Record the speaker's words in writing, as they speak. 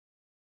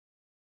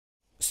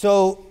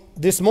So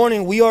this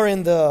morning we are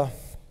in the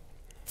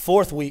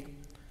fourth week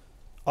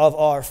of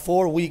our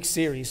 4-week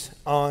series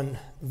on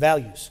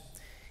values.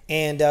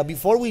 And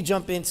before we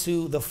jump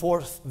into the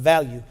fourth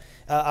value,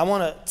 I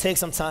want to take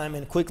some time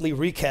and quickly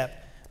recap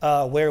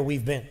where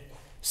we've been.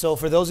 So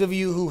for those of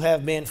you who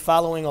have been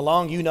following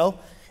along, you know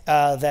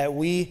that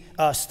we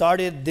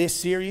started this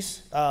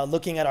series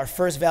looking at our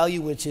first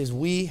value, which is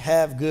we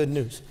have good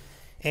news.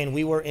 And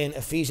we were in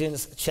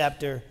Ephesians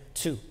chapter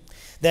 2.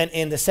 Then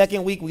in the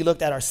second week, we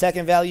looked at our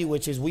second value,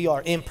 which is we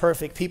are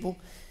imperfect people,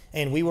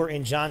 and we were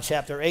in John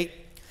chapter 8.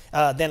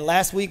 Then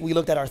last week, we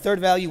looked at our third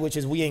value, which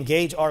is we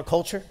engage our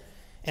culture,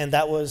 and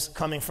that was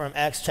coming from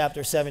Acts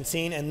chapter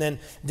 17. And then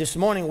this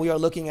morning, we are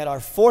looking at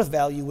our fourth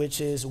value, which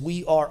is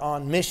we are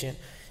on mission,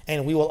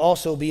 and we will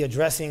also be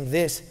addressing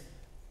this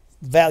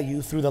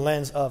value through the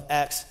lens of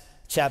Acts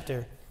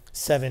chapter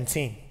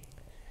 17.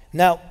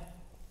 Now,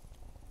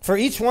 for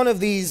each one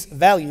of these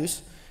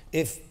values,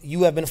 if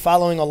you have been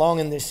following along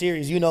in this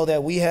series, you know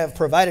that we have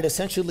provided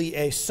essentially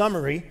a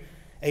summary,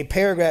 a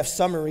paragraph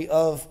summary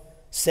of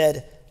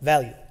said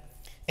value.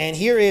 And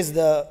here is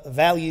the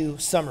value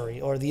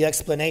summary or the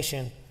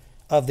explanation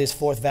of this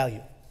fourth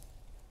value.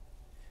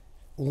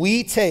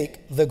 We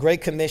take the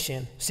Great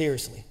Commission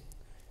seriously.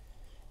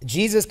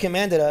 Jesus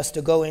commanded us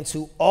to go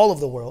into all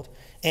of the world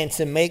and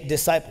to make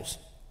disciples.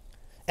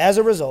 As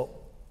a result,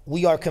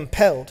 we are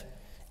compelled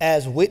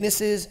as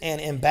witnesses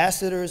and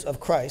ambassadors of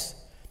Christ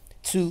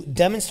to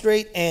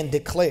demonstrate and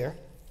declare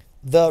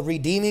the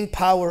redeeming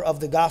power of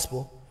the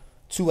gospel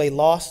to a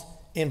lost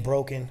and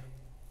broken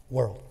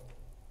world.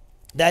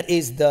 That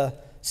is the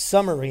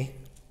summary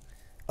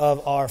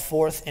of our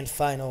fourth and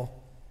final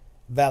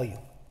value.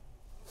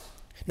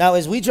 Now,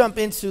 as we jump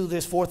into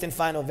this fourth and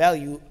final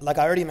value, like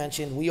I already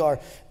mentioned, we are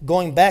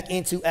going back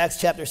into Acts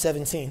chapter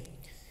 17.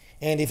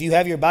 And if you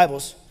have your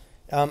Bibles,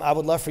 I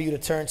would love for you to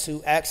turn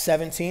to Acts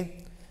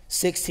 17,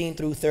 16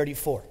 through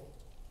 34.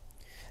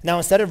 Now,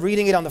 instead of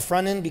reading it on the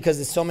front end, because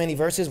there's so many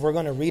verses, we're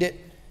going to read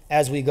it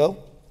as we go.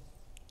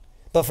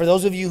 But for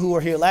those of you who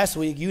were here last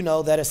week, you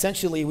know that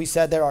essentially we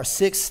said there are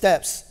 6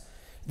 steps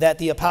that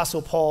the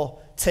Apostle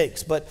Paul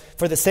takes. But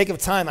for the sake of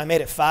time, I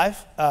made it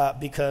 5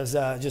 because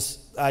I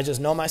just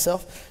know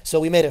myself.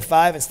 So we made it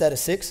 5 instead of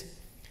 6.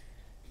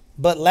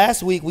 But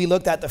last week, we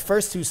looked at the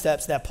first 2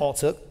 steps that Paul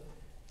took,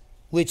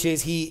 which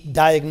is he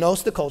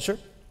diagnosed the culture.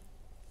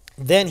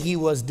 Then he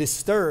was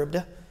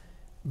disturbed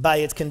by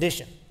its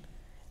condition.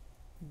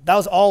 That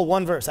was all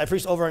one verse. I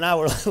preached over an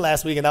hour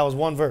last week, and that was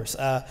one verse.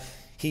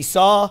 He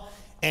saw,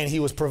 and he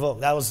was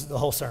provoked. That was the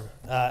whole sermon.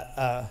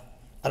 I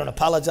don't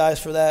apologize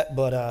for that,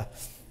 but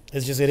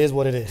it is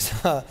what it is.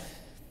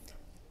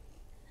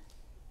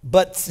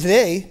 But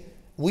today,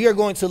 we are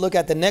going to look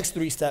at the next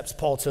 3 steps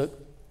Paul took.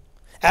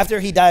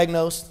 After he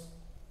diagnosed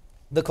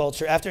the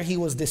culture, after he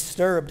was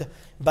disturbed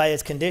by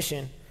its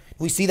condition,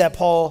 we see that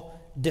Paul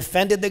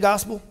defended the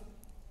gospel,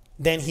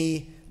 then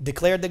he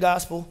declared the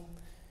gospel,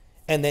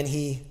 and then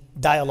he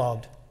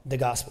dialogued the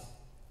gospel.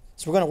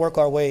 So we're going to work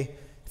our way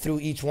through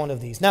each one of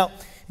these. Now,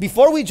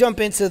 before we jump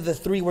into the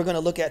 3 we're going to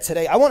look at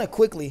today, I want to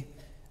quickly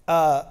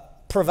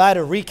provide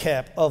a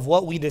recap of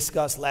what we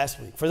discussed last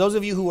week. For those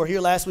of you who were here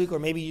last week, or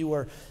maybe you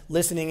were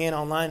listening in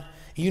online,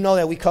 you know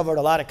that we covered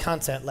a lot of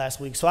content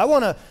last week. So I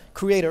want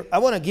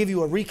to give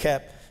you a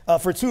recap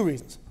for 2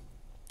 reasons.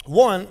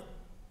 One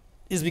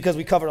is because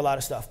we covered a lot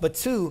of stuff. But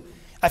 2,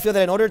 I feel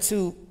that in order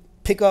to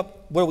pick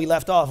up where we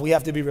left off, we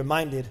have to be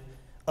reminded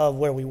of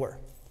where we were.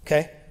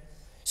 Okay?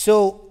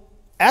 So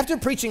after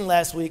preaching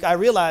last week, I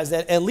realized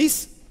that at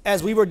least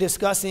as we were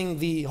discussing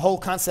the whole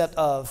concept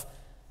of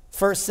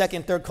first,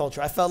 second, third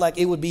culture, I felt like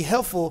it would be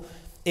helpful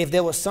if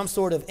there was some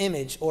sort of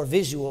image or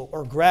visual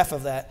or graph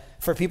of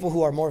that for people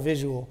who are more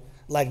visual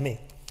like me.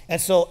 And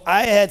so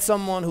I had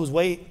someone who's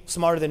way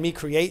smarter than me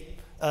create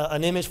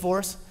an image for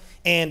us.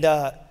 And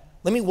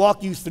let me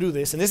walk you through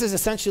this. And this is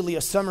essentially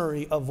a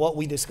summary of what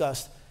we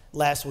discussed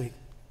last week.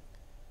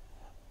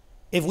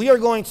 If we are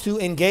going to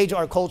engage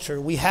our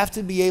culture, we have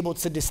to be able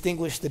to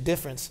distinguish the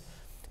difference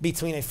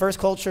between a first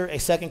culture, a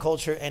second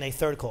culture, and a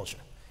third culture.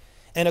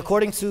 And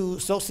according to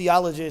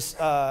sociologist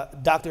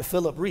Dr.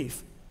 Philip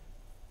Reef,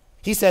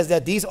 he says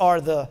that these are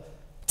the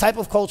type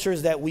of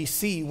cultures that we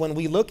see when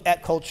we look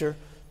at culture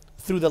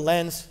through the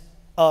lens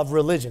of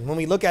religion, when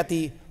we look at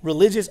the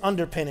religious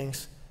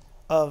underpinnings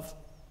of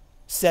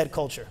said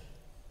culture.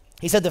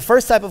 He said the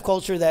first type of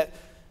culture that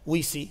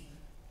we see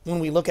when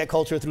we look at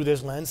culture through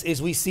this lens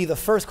is we see the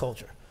first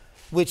culture,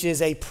 which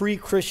is a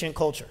pre-Christian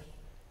culture.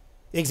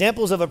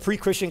 Examples of a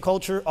pre-Christian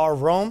culture are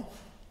Rome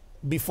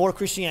before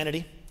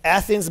Christianity,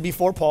 Athens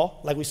before Paul,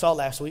 like we saw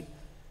last week,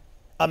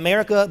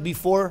 America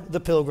before the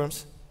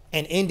Pilgrims,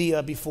 and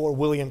India before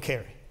William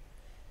Carey.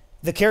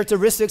 The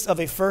characteristics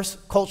of a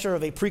first culture,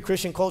 of a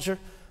pre-Christian culture,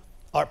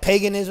 are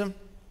paganism,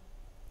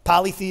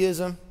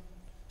 polytheism,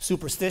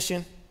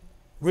 superstition,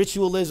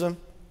 ritualism,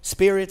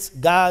 spirits,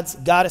 gods,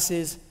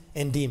 goddesses,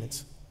 and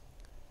demons.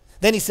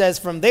 Then he says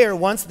from there,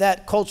 once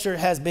that culture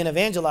has been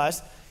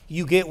evangelized,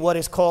 you get what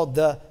is called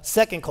the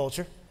second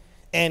culture.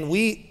 And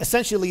we,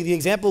 essentially, the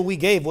example we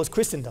gave was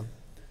Christendom.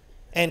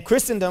 And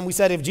Christendom, we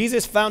said if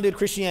Jesus founded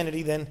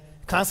Christianity, then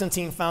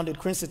Constantine founded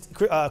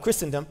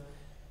Christendom.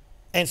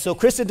 And so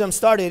Christendom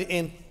started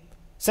in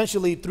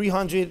essentially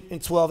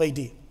 312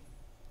 AD.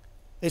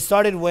 It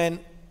started when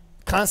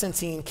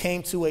Constantine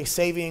came to a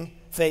saving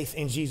faith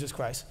in Jesus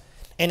Christ.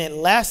 And it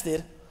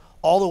lasted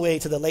all the way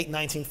to the late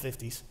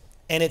 1950s.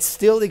 And it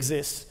still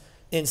exists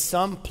in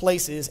some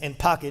places and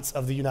pockets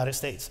of the United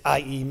States,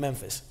 i.e.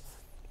 Memphis.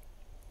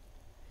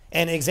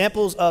 And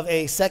examples of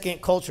a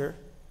second culture,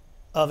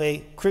 of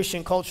a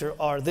Christian culture,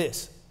 are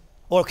this,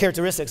 or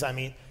characteristics, I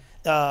mean.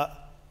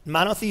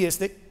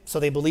 Monotheistic, so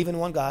they believe in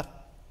one God.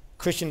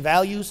 Christian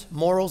values,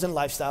 morals, and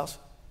lifestyles.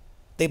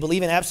 They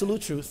believe in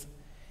absolute truth.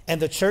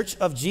 And the church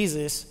of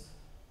Jesus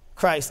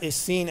Christ is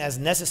seen as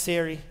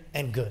necessary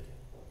and good.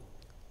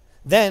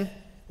 Then,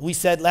 we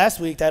said last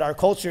week that our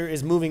culture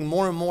is moving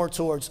more and more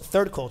towards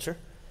third culture.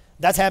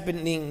 That's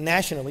happening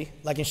nationally.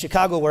 Like in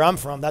Chicago, where I'm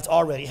from, that's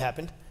already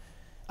happened.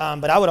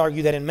 But I would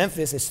argue that in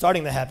Memphis, it's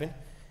starting to happen.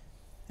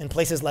 In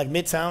places like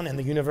Midtown and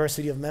the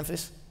University of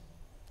Memphis.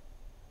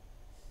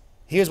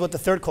 Here's what the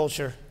third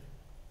culture,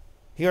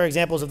 here are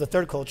examples of the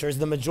third culture, is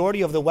the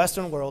majority of the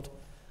Western world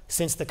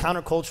since the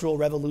countercultural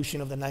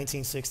revolution of the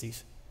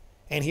 1960s.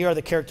 And here are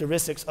the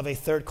characteristics of a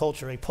third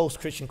culture, a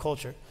post-Christian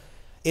culture.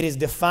 It is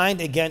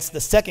defined against the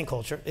second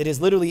culture. It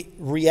is literally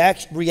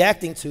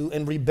reacting to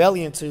and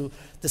rebellion to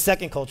the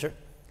second culture.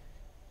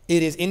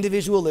 It is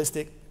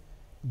individualistic,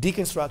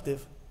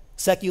 deconstructive,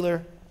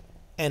 secular,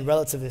 and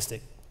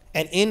relativistic.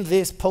 And in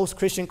this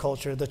post-Christian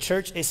culture, the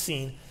church is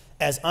seen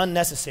as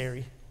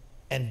unnecessary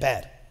and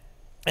bad.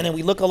 And then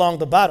we look along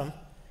the bottom.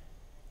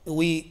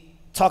 We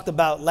talked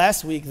about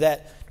last week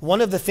that one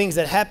of the things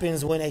that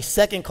happens when a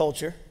second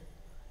culture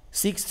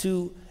seeks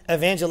to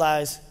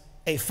evangelize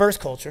a first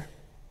culture,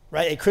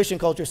 right? A Christian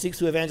culture seeks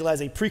to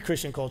evangelize a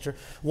pre-Christian culture.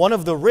 One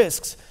of the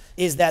risks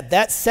is that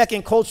that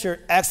second culture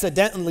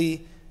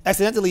accidentally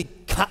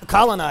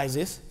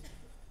colonizes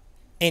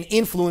and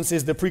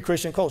influences the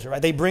pre-Christian culture,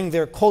 right? They bring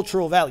their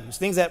cultural values,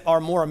 things that are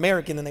more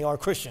American than they are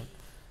Christian,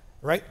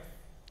 right?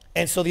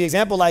 And so the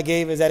example I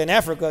gave is that in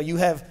Africa, you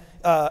have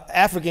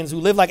Africans who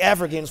live like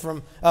Africans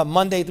from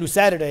Monday through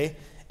Saturday,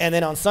 and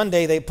then on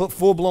Sunday, they put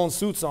full-blown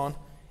suits on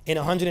in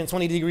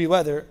 120-degree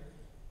weather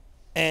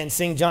and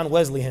sing John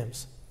Wesley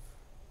hymns.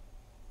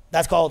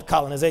 That's called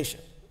colonization,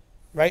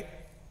 right?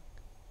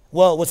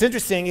 Well, what's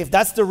interesting, if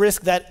that's the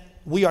risk that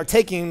we are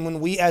taking when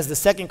we, as the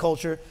second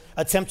culture,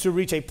 attempt to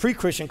reach a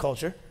pre-Christian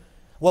culture,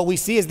 what we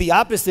see is the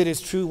opposite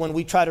is true when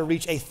we try to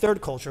reach a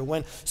third culture.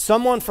 When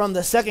someone from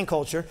the second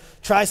culture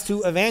tries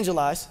to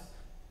evangelize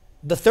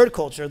the third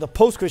culture, the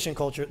post-Christian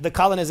culture, the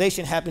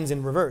colonization happens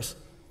in reverse.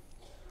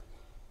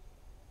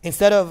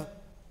 Instead of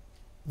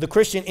the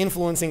Christian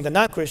influencing the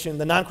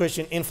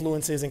non-Christian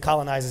influences and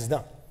colonizes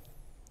them.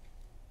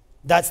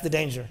 That's the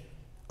danger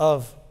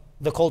of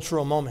the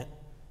cultural moment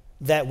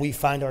that we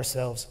find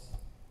ourselves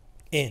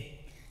in.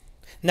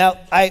 Now,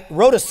 I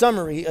wrote a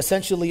summary,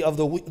 essentially, of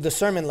the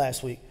sermon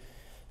last week.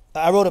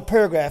 I wrote a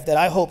paragraph that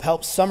I hope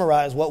helps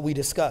summarize what we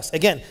discussed.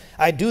 Again,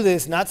 I do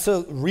this not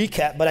to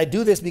recap, but I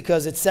do this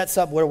because it sets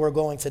up where we're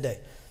going today.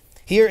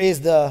 Here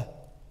is the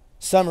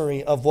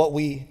summary of what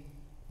we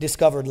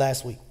discovered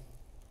last week.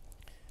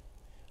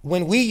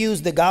 When we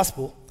use the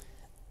gospel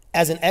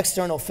as an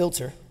external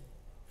filter,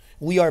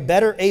 we are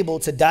better able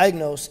to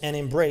diagnose and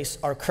embrace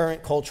our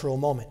current cultural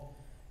moment.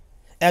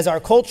 As our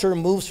culture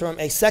moves from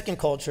a second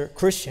culture,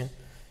 Christian,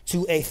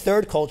 to a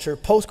third culture,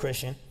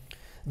 post-Christian,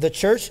 the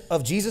Church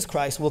of Jesus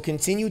Christ will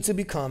continue to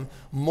become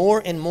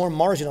more and more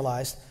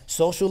marginalized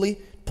socially,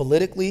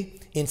 politically,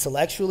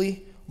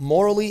 intellectually,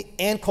 morally,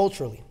 and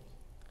culturally.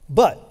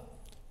 But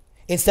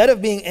instead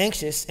of being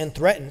anxious and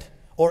threatened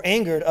or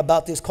angered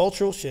about this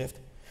cultural shift,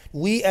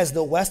 we as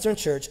the Western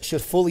church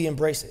should fully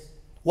embrace it.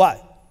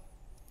 Why?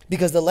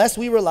 Because the less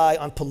we rely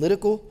on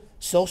political,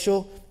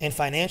 social, and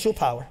financial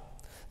power,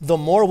 the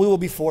more we will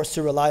be forced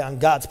to rely on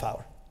God's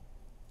power.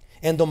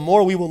 And the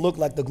more we will look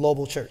like the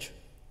global church.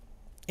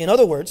 In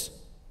other words,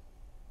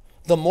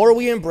 the more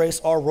we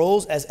embrace our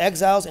roles as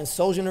exiles and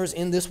sojourners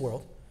in this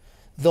world,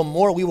 the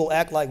more we will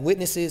act like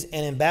witnesses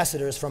and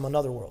ambassadors from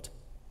another world.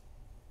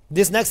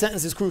 This next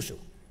sentence is crucial.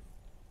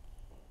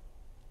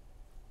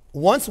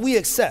 Once we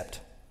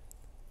accept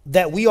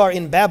that we are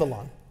in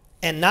Babylon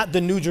and not the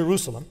New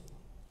Jerusalem,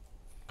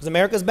 because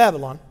America is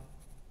Babylon,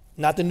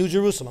 not the New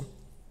Jerusalem,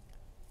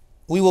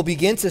 we will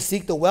begin to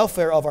seek the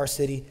welfare of our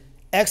city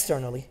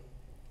externally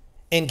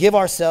and give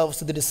ourselves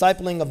to the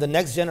discipling of the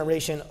next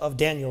generation of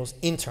Daniels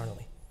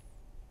internally.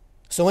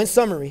 So in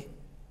summary,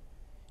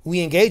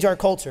 we engage our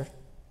culture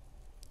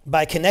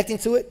by connecting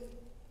to it,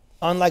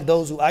 unlike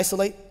those who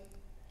isolate,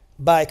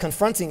 by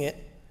confronting it,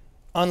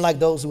 unlike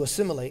those who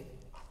assimilate,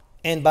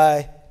 and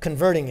by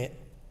converting it,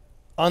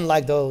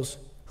 unlike those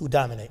who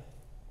dominate.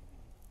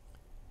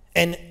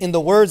 And in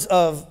the words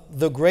of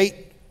the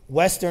great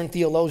Western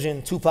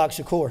theologian Tupac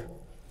Shakur,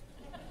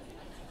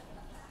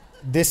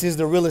 this is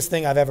the realest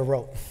thing I've ever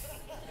wrote.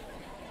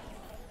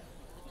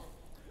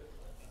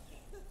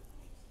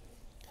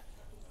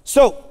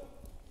 So,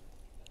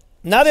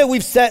 now that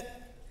we've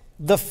set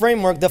the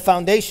framework, the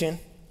foundation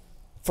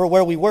for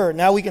where we were.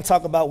 Now we can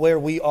talk about where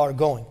we are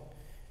going.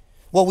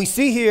 What we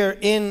see here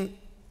in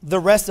the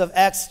rest of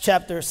Acts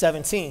chapter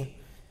 17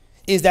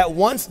 is that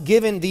once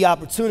given the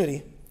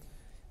opportunity,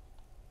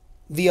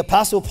 the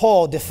Apostle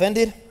Paul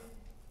defended,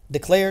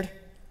 declared,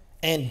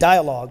 and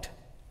dialogued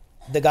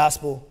the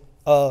gospel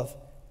of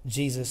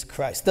Jesus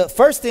Christ. The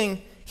first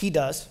thing he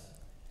does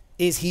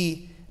is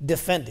he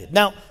defended.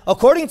 Now,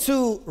 according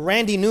to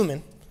Randy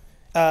Newman,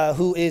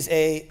 who is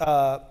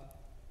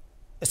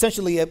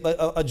essentially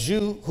a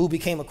Jew who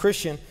became a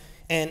Christian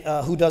and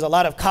who does a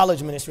lot of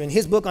college ministry, in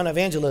his book on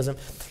evangelism,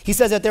 he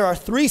says that there are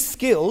 3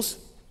 skills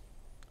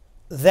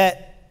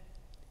that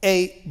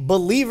a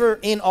believer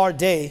in our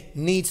day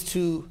needs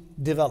to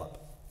develop.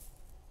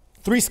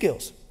 3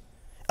 skills.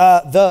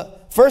 The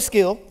first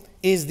skill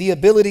is the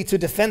ability to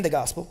defend the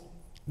gospel.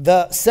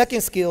 The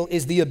second skill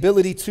is the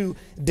ability to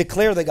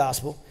declare the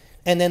gospel.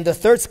 And then the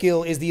third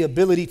skill is the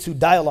ability to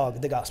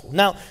dialogue the gospel.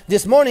 Now,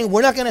 this morning,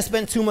 we're not going to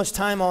spend too much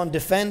time on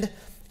defend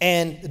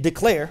and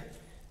declare,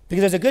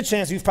 because there's a good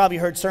chance you've probably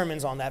heard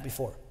sermons on that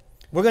before.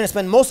 We're going to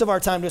spend most of our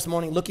time this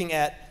morning looking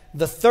at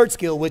the third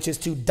skill, which is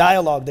to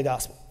dialogue the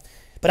gospel.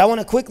 But I want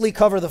to quickly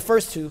cover the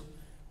first 2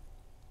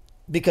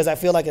 because I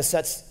feel like it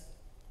sets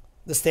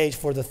the stage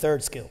for the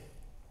third skill.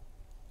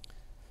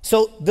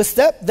 So the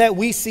step that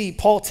we see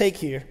Paul take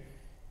here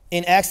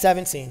in Acts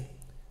 17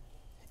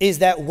 is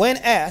that when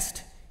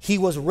asked, he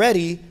was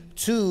ready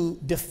to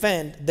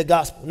defend the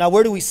gospel. Now,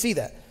 where do we see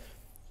that?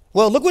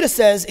 Well, look what it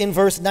says in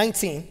verse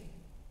 19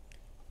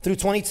 through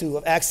 22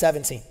 of Acts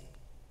 17.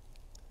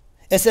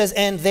 It says,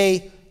 and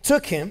they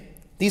took him.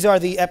 These are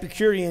the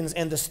Epicureans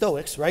and the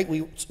Stoics, right?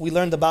 We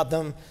learned about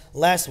them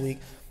last week.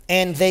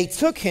 And they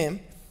took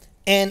him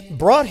and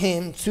brought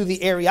him to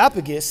the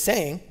Areopagus,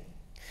 saying,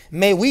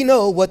 may we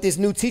know what this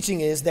new teaching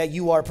is that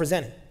you are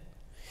presenting.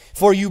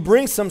 For you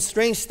bring some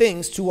strange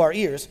things to our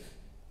ears.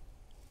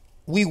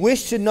 We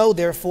wish to know,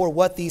 therefore,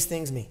 what these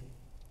things mean.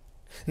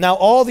 Now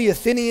all the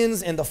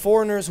Athenians and the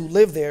foreigners who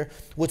lived there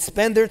would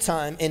spend their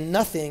time in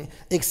nothing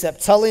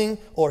except telling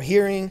or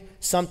hearing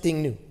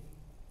something new.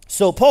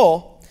 So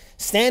Paul,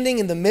 standing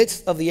in the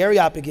midst of the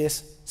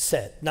Areopagus,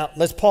 said, now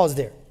let's pause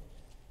there.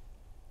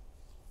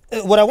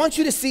 What I want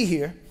you to see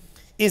here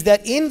is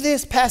that in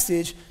this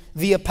passage,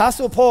 the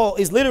Apostle Paul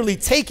is literally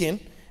taken,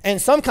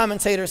 and some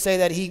commentators say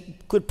that he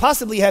could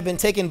possibly have been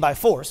taken by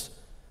force,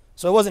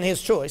 so it wasn't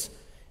his choice,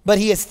 but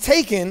he is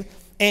taken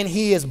and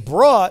he is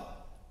brought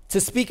to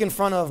speak in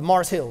front of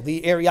Mars Hill,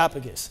 the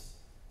Areopagus,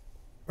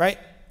 right?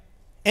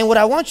 And what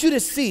I want you to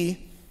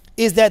see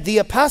is that the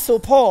Apostle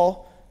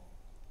Paul,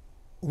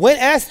 when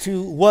asked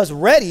to, was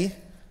ready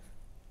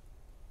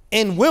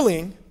and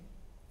willing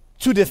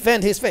to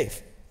defend his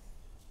faith.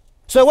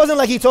 So it wasn't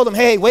like he told him,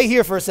 hey, wait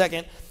here for a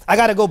second. I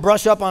got to go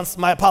brush up on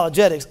my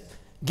apologetics.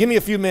 Give me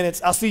a few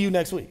minutes. I'll see you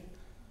next week,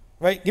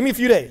 right? Give me a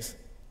few days.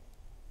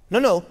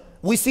 No.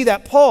 We see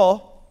that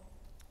Paul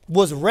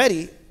was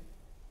ready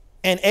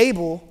and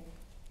able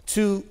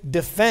to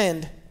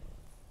defend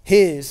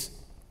his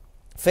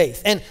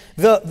faith. And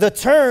the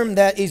term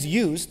that is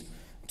used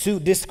to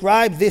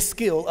describe this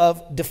skill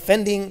of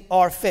defending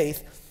our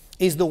faith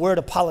is the word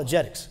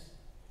apologetics.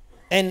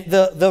 And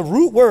the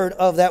root word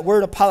of that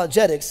word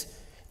apologetics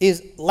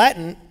is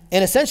Latin,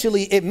 and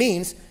essentially it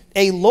means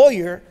a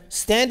lawyer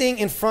standing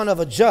in front of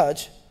a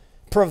judge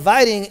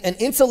providing an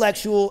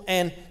intellectual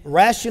and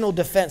rational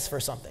defense for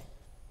something.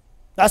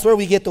 That's where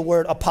we get the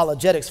word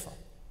apologetics from.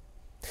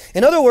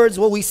 In other words,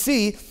 what we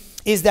see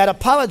is that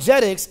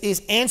apologetics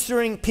is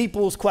answering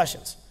people's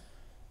questions.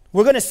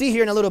 We're going to see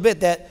here in a little bit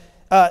that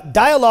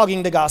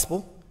dialoguing the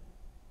gospel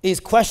is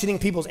questioning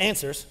people's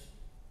answers.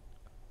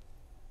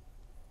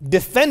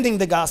 Defending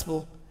the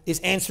gospel is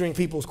answering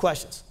people's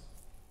questions.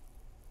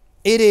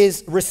 It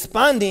is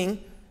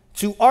responding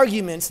to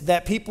arguments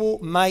that people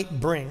might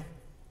bring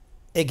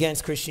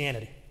against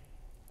Christianity.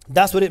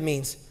 That's what it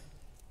means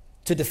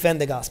to defend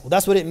the gospel.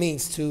 That's what it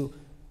means to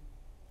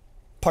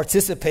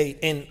participate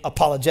in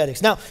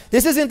apologetics. Now,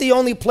 this isn't the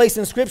only place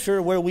in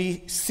Scripture where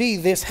we see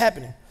this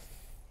happening.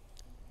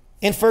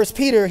 In 1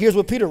 Peter, here's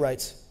what Peter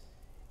writes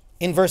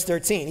in verse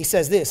 13. He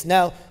says this,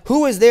 now,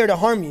 who is there to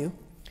harm you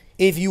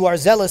if you are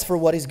zealous for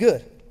what is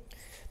good?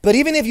 But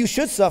even if you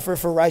should suffer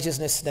for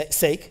righteousness'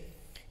 sake,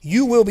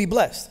 you will be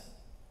blessed.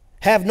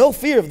 Have no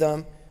fear of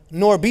them,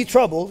 nor be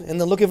troubled. And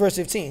then look at verse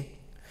 15.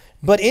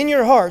 But in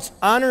your hearts,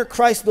 honor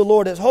Christ the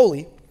Lord as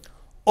holy,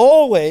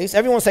 always,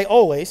 everyone say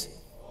always,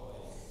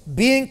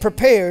 being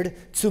prepared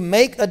to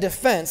make a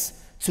defense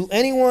to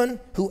anyone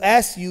who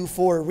asks you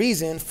for a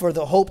reason for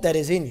the hope that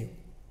is in you.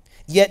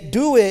 Yet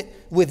do it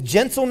with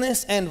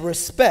gentleness and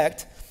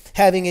respect,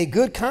 having a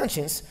good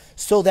conscience,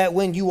 so that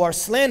when you are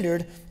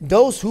slandered,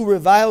 those who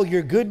revile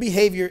your good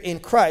behavior in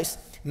Christ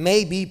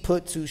may be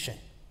put to shame.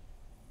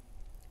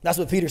 That's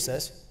what Peter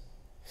says.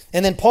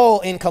 And then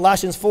Paul in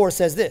Colossians 4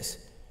 says this,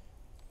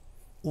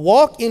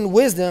 walk in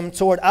wisdom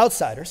toward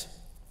outsiders,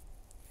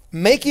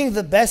 making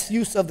the best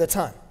use of the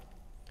time.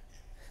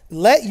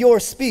 Let your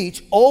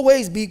speech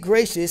always be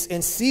gracious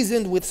and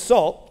seasoned with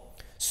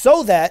salt,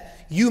 so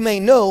that you may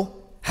know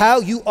how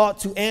you ought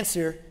to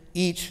answer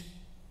each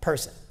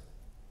person.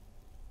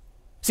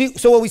 See,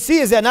 so what we see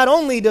is that not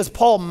only does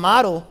Paul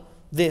model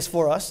this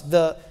for us,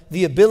 the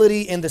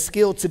ability and the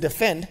skill to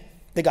defend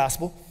the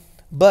gospel,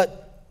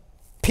 but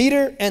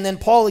Peter and then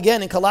Paul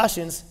again in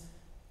Colossians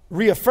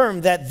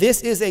reaffirm that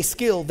this is a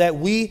skill that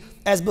we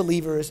as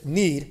believers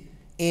need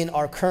in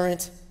our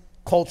current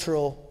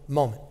cultural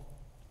moment.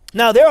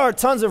 Now, there are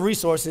tons of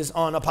resources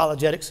on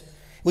apologetics,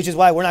 which is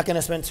why we're not going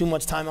to spend too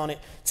much time on it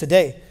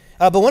today.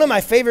 But one of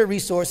my favorite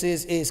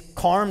resources is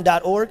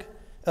carm.org,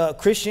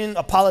 Christian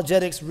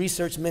Apologetics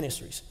Research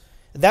Ministries.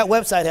 That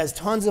website has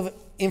tons of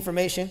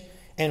information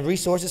and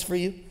resources for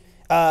you.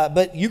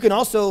 But you can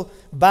also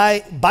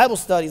buy Bible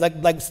studies,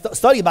 like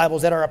study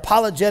Bibles that are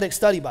apologetic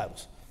study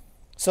Bibles.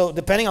 So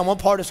depending on what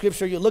part of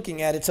Scripture you're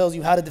looking at, it tells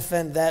you how to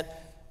defend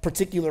that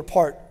particular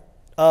part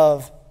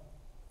of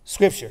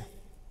Scripture.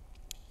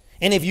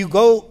 And if you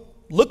go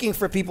looking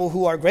for people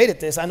who are great at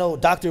this, I know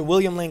Dr.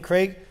 William Lane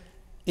Craig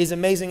is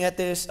amazing at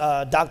this.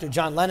 Dr.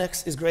 John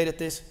Lennox is great at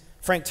this.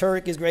 Frank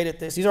Turek is great at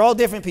this. These are all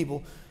different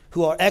people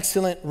who are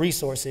excellent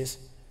resources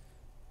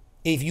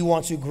if you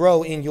want to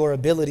grow in your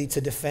ability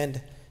to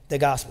defend the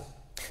gospel.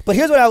 But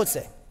here's what I would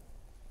say.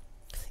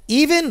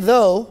 Even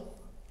though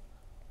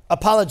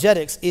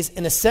apologetics is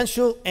an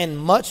essential and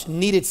much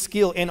needed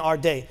skill in our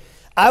day,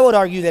 I would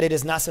argue that it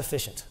is not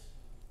sufficient.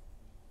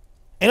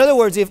 In other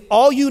words, if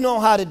all you know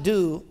how to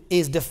do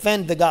is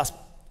defend the gospel,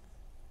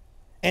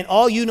 and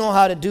all you know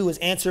how to do is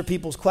answer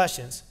people's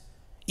questions,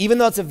 even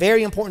though it's a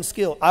very important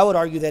skill, I would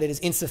argue that it is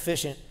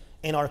insufficient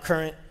in our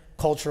current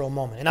cultural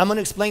moment. And I'm going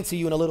to explain to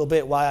you in a little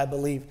bit why I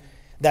believe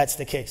that's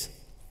the case.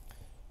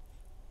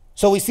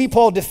 So we see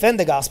Paul defend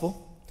the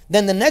gospel.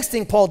 Then the next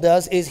thing Paul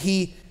does is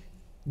he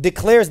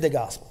declares the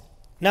gospel.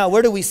 Now,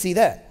 where do we see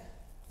that?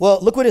 Well,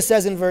 look what it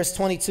says in verse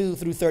 22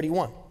 through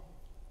 31.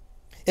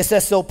 It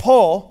says, "So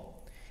Paul,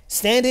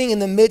 standing in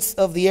the midst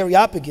of the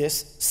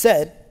Areopagus,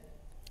 said,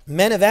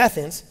 'Men of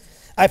Athens,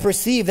 I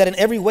perceive that in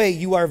every way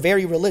you are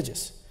very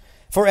religious.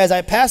 For as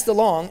I passed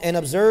along and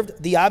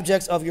observed the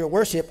objects of your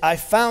worship, I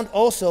found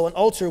also an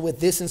altar with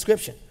this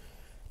inscription,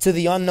 to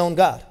the unknown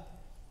God.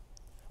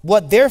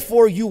 What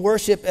therefore you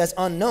worship as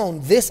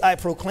unknown, this I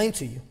proclaim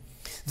to you.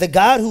 The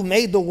God who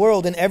made the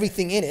world and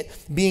everything in it,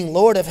 being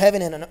Lord of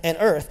heaven and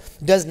earth,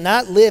 does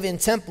not live in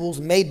temples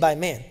made by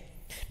man,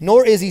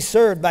 nor is he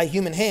served by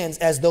human hands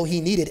as though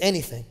he needed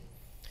anything,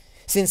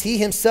 since he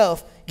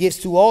himself gives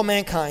to all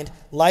mankind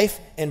life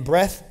and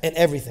breath and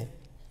everything.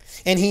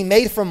 And he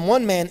made from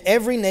one man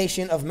every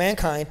nation of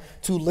mankind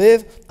to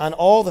live on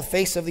all the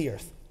face of the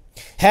earth,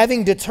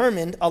 having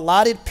determined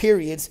allotted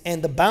periods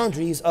and the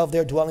boundaries of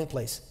their dwelling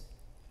place,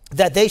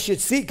 that they should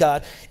seek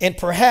God and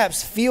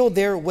perhaps feel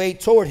their way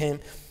toward him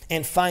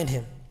and find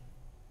him.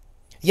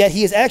 Yet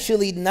he is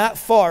actually not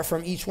far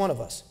from each one of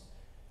us.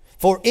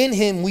 For in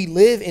him we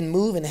live and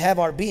move and have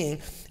our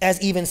being, as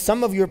even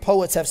some of your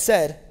poets have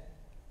said,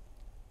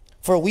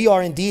 for we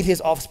are indeed his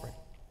offspring.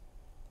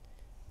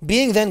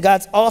 Being then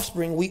God's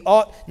offspring, we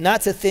ought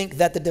not to think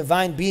that the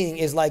divine being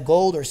is like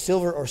gold or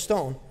silver or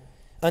stone,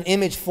 an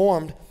image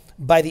formed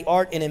by the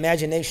art and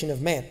imagination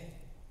of man.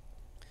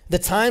 The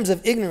times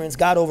of ignorance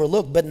God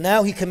overlooked, but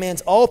now he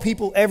commands all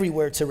people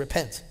everywhere to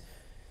repent,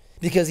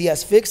 because he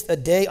has fixed a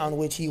day on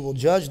which he will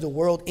judge the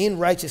world in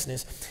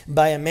righteousness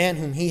by a man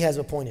whom he has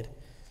appointed.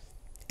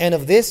 And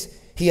of this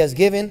he has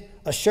given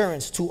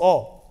assurance to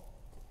all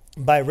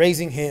by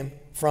raising him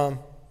from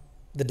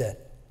the dead."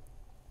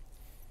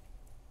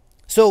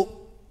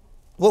 So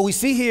what we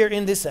see here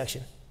in this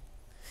section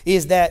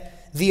is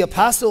that the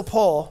Apostle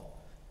Paul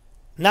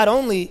not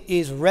only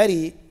is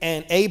ready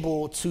and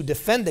able to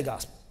defend the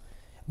gospel,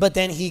 but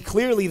then he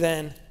clearly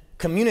then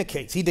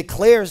communicates. He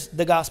declares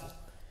the gospel.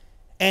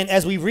 And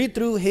as we read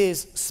through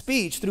his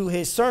speech, through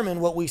his sermon,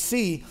 what we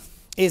see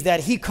is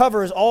that he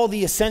covers all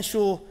the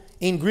essential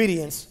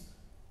ingredients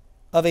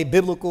of a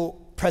biblical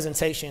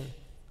presentation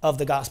of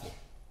the gospel.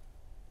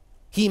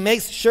 He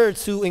makes sure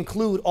to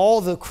include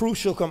all the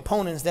crucial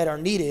components that are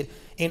needed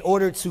in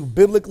order to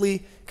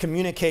biblically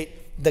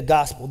communicate the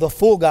gospel, the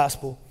full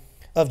gospel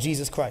of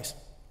Jesus Christ.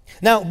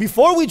 Now,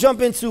 before we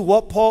jump into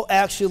what Paul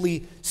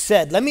actually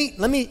said, let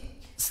me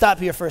stop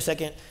here for a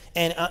second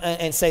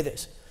and say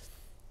this.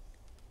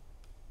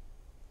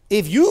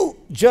 If you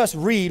just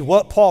read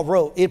what Paul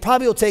wrote, it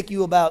probably will take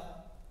you about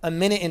a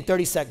minute and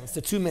 30 seconds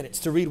to 2 minutes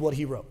to read what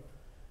he wrote.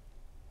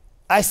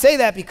 I say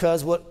that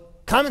because what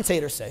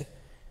commentators say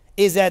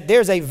is that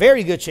there's a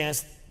very good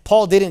chance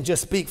Paul didn't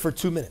just speak for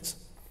 2 minutes.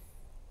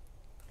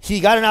 He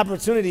got an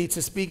opportunity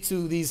to speak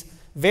to these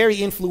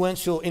very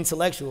influential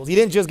intellectuals. He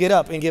didn't just get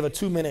up and give a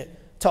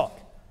 2-minute talk,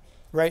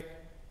 right?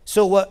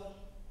 So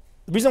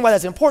the reason why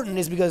that's important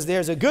is because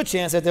there's a good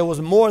chance that there was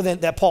more than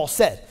that Paul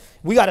said.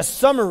 We got a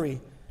summary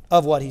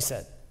of what he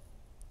said.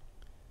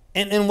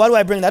 And why do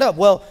I bring that up?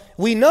 Well,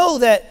 we know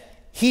that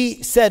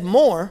he said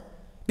more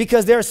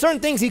because there are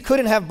certain things he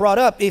couldn't have brought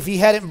up if he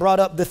hadn't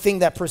brought up the thing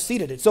that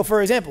preceded it. So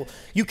for example,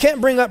 you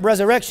can't bring up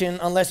resurrection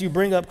unless you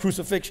bring up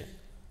crucifixion,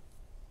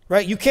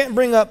 right? You can't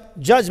bring up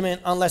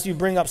judgment unless you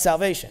bring up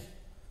salvation.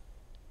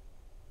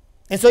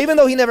 And so even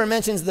though he never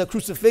mentions the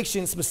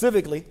crucifixion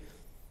specifically,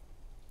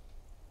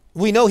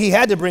 We know he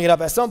had to bring it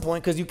up at some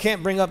point because you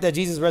can't bring up that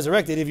Jesus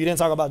resurrected if you didn't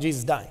talk about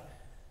Jesus dying.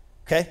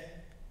 Okay?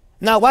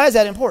 Now, why is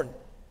that important?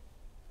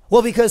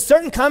 Well, because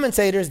certain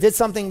commentators did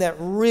something that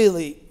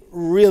really,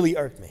 really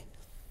irked me.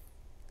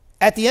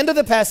 At the end of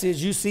the passage,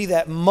 you see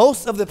that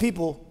most of the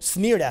people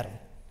sneered at him.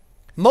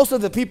 Most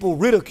of the people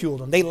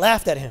ridiculed him. They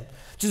laughed at him.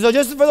 So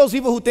just for those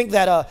people who think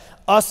that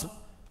us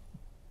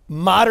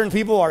modern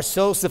people are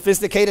so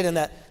sophisticated and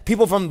that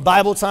people from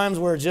Bible times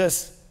were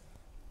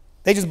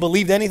they just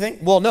believed anything.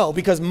 Well, no,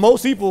 because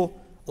most people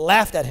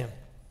laughed at him,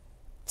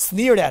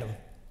 sneered at him.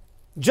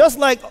 Just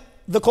like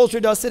the culture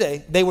does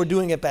today, they were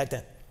doing it back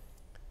then.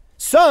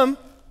 Some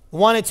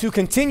wanted to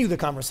continue the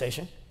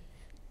conversation,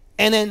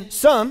 and then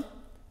some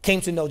came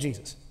to know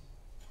Jesus.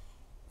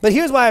 But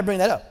here's why I bring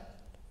that up.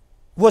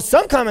 What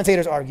some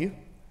commentators argue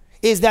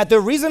is that the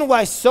reason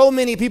why so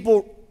many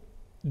people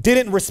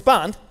didn't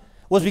respond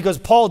was because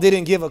Paul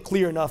didn't give a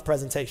clear enough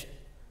presentation.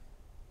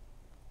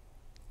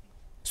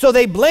 So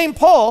they blame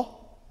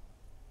Paul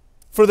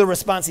for the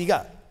response he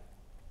got.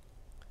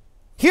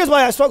 Here's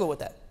why I struggle with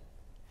that.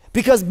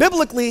 Because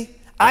biblically,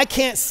 I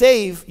can't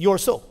save your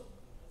soul.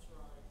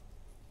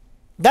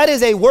 That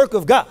is a work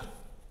of God.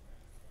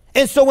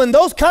 And so when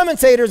those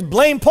commentators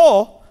blame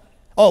Paul,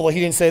 oh, well, he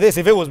didn't say this.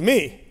 If it was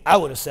me, I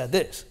would have said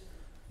this.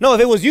 No,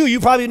 if it was you, you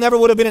probably never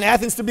would have been in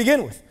Athens to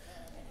begin with.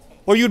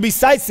 Or you'd be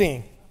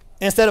sightseeing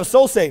instead of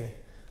soul saving.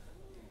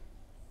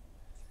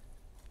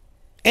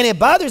 And it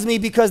bothers me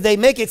because they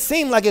make it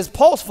seem like it's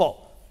Paul's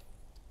fault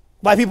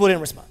why people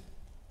didn't respond.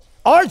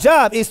 Our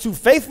job is to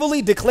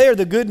faithfully declare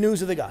the good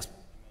news of the gospel.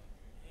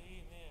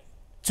 Amen.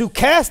 To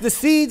cast the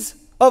seeds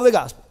of the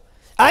gospel.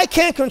 I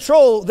can't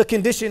control the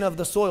condition of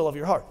the soil of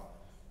your heart.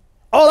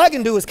 All I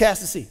can do is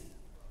cast the seed.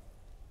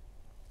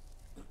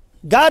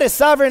 God is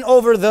sovereign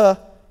over the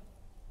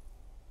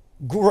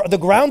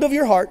ground of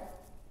your heart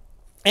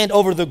and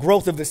over the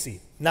growth of the seed,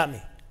 not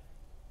me.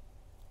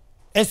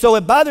 And so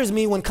it bothers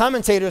me when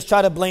commentators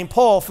try to blame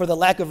Paul for the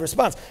lack of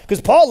response,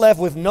 because Paul left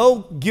with no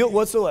guilt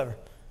whatsoever.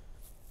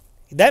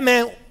 That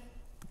man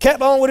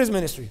kept on with his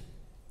ministry.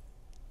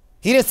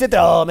 He didn't sit there,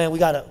 oh man, we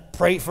got to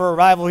pray for a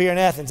revival here in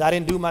Athens. I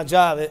didn't do my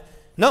job.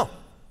 No,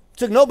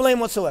 took no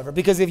blame whatsoever,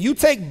 because if you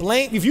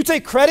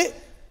take credit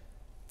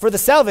for the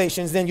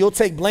salvations, then you'll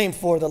take blame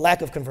for the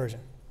lack of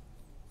conversion.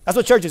 That's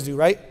what churches do,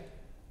 right?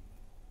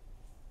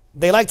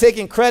 They like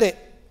taking credit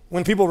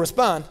when people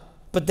respond,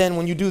 but then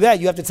when you do that,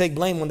 you have to take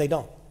blame when they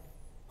don't.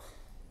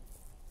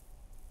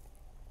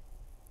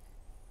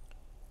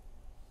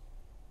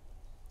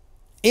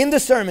 In the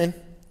sermon,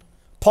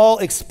 Paul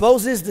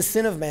exposes the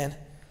sin of man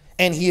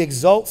and he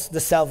exalts the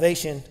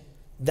salvation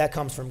that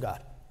comes from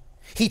God.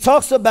 He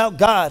talks about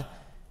God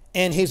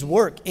and his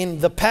work in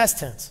the past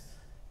tense,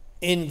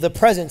 in the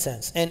present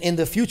tense, and in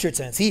the future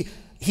tense.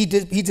 He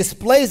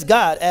displays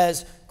God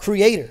as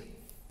creator,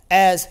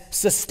 as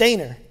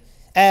sustainer,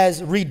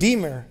 as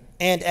redeemer,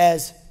 and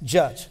as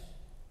judge.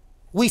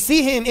 We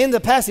see him in the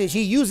passage.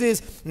 He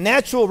uses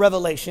natural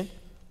revelation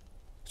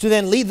to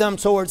then lead them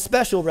towards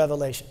special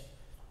revelation.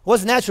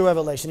 What's natural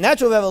revelation?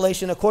 Natural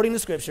revelation, according to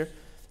Scripture,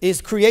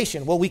 is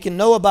creation, what we can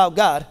know about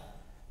God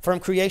from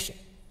creation.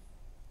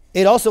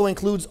 It also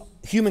includes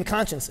human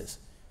consciences.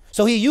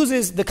 So he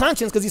uses the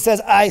conscience because he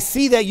says, I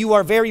see that you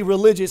are very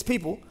religious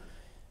people.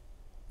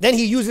 Then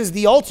he uses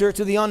the altar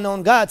to the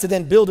unknown God to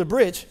then build a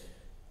bridge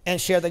and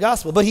share the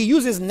gospel. But he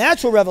uses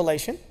natural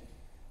revelation,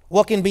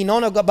 what can be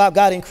known about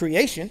God in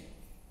creation.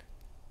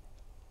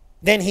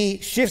 Then he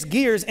shifts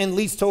gears and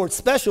leads towards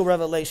special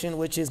revelation,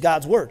 which is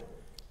God's word,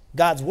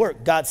 God's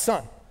work, God's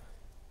son.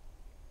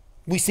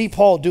 We see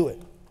Paul do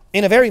it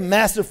in a very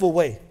masterful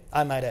way,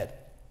 I might add.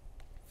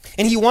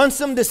 And he wants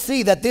them to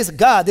see that this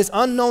God, this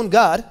unknown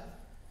God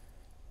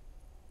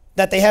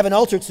that they have an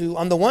altar to,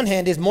 on the one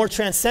hand, is more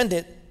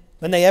transcendent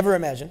than they ever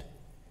imagined.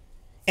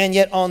 And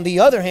yet, on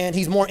the other hand,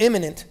 he's more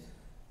imminent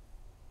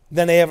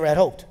than they ever had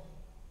hoped.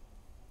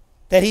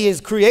 That he is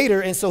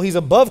creator, and so he's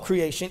above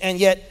creation, and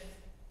yet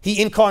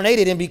he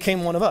incarnated and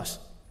became one of us.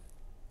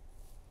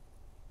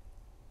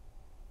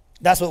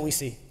 That's what we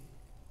see.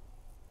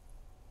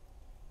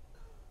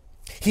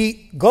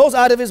 He goes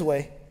out of his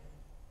way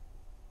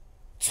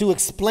to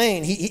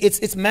explain.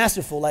 It's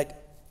masterful. Like,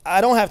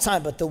 I don't have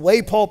time, but the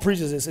way Paul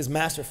preaches this is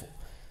masterful.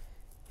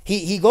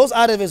 He goes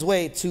out of his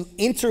way to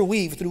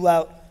interweave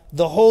throughout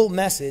the whole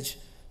message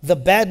the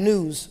bad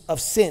news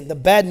of sin, the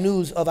bad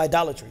news of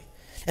idolatry.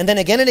 And then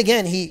again and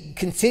again, he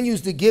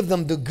continues to give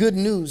them the good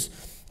news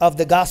of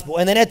the gospel.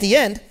 And then at the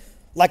end,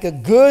 like a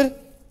good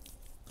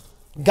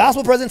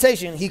gospel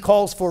presentation, he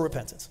calls for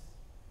repentance.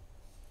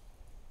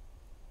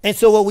 And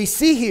so what we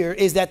see here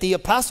is that the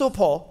Apostle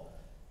Paul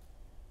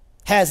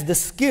has the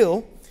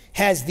skill,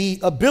 has the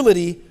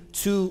ability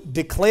to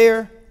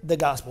declare the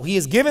gospel. He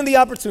is given the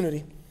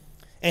opportunity,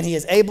 and he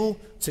is able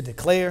to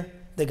declare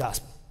the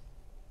gospel.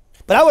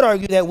 But I would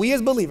argue that we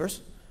as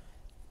believers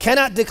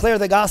cannot declare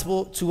the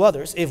gospel to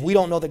others if we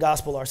don't know the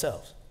gospel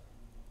ourselves.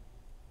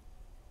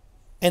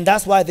 And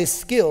that's why this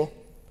skill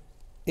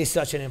is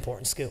such an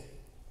important skill.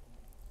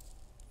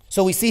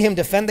 So we see him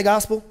defend the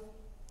gospel.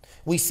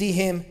 We see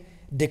him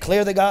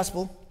declare the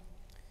gospel.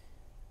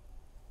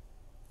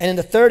 And then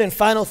the third and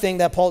final thing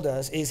that Paul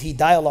does is he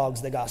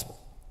dialogues the gospel.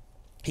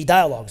 He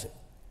dialogues it.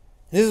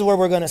 This is where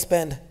we're going to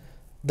spend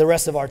the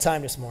rest of our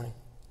time this morning.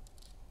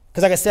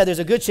 Because like I said, there's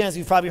a good chance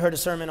you've probably heard a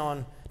sermon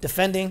on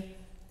defending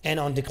and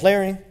on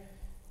declaring.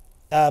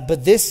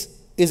 But this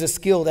is a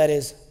skill that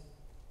is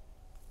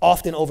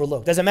often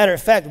overlooked. As a matter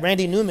of fact,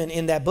 Randy Newman,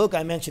 in that book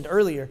I mentioned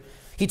earlier,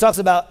 he talks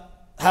about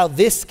how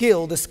this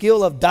skill, the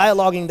skill of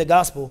dialoguing the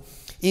gospel,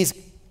 is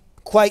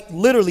quite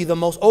literally the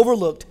most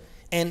overlooked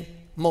and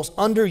most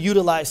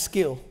underutilized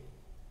skill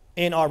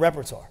in our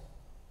repertoire.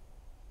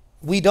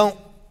 We don't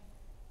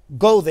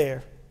go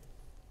there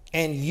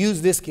and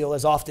use this skill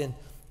as often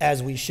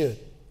as we should.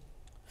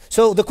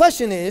 So the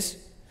question is,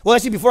 well,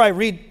 actually, before I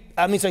read,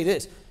 let me tell you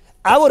this.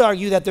 I would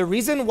argue that the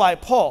reason why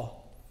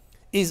Paul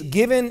is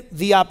given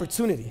the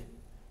opportunity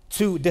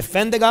to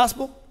defend the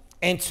gospel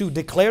and to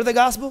declare the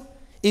gospel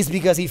is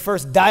because he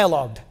first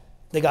dialogued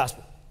the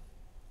gospel.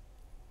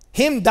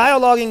 Him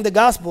dialoguing the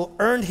gospel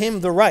earned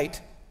him the right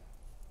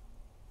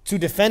to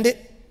defend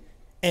it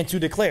and to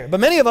declare. But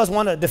many of us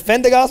want to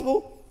defend the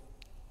gospel.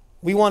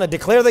 We want to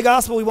declare the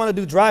gospel. We want to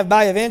do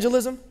drive-by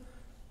evangelism.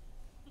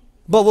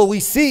 But what we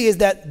see is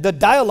that the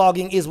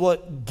dialoguing is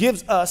what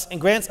gives us and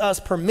grants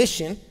us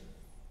permission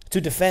to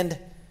defend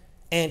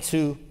and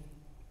to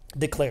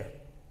declare.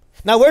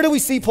 Now, where do we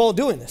see Paul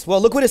doing this?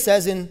 Well, look what it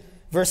says in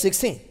verse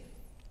 16. It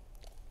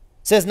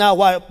says, now,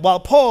 while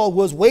Paul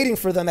was waiting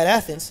for them at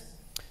Athens,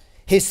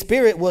 his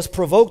spirit was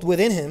provoked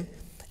within him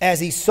as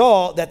he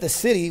saw that the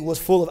city was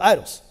full of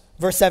idols.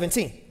 Verse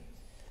 17.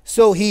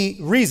 So he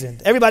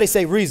reasoned. Everybody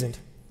say reasoned.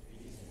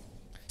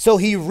 So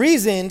he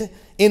reasoned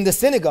in the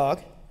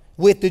synagogue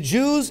with the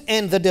Jews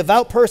and the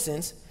devout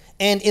persons,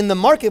 and in the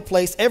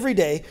marketplace every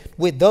day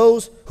with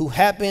those who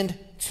happened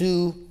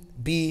to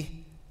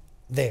be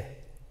there.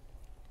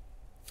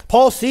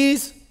 Paul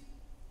sees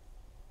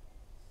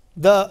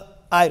the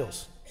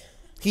idols.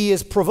 He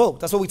is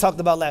provoked. That's what we talked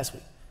about last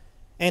week.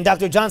 And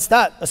Dr. John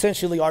Stott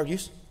essentially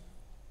argues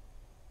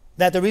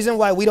that the reason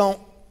why we don't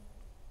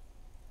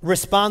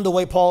respond the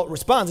way Paul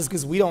responds is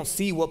because we don't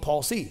see what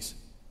Paul sees.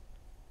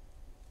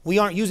 We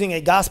aren't using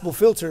a gospel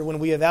filter when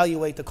we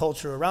evaluate the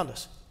culture around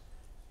us.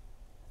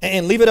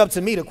 And leave it up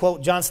to me to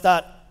quote John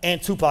Stott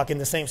and Tupac in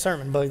the same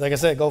sermon. But like I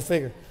said, go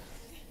figure.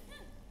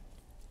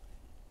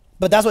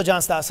 But that's what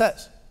John Stott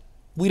says.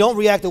 We don't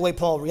react the way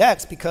Paul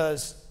reacts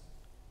because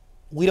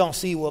we don't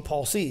see what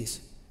Paul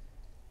sees.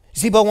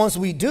 You see, but once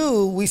we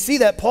do, we see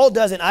that Paul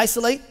doesn't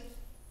isolate.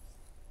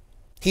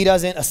 He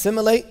doesn't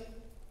assimilate.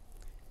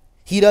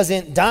 He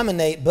doesn't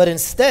dominate, but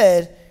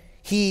instead,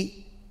 he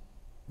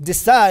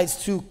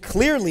decides to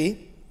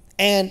clearly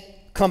and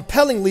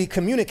compellingly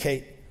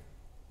communicate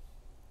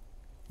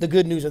the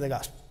good news of the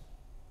gospel.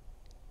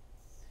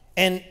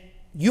 And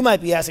you might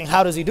be asking,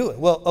 how does he do it?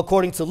 Well,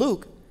 according to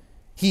Luke,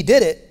 he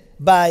did it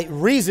by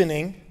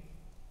reasoning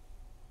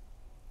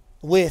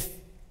with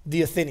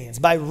the Athenians,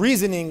 by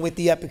reasoning with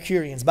the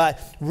Epicureans, by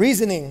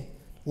reasoning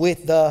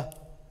with the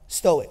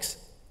Stoics.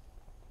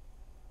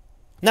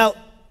 Now,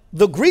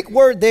 the Greek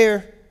word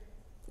there,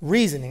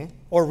 reasoning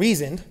or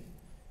reasoned,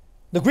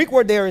 the Greek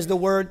word there is the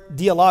word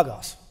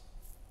dialogos.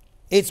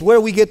 It's where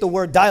we get the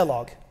word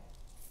dialogue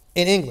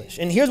in English.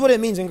 And here's what it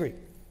means in Greek.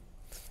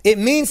 It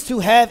means to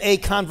have a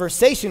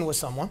conversation with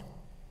someone.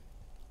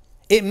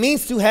 It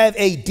means to have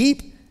a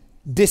deep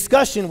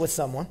discussion with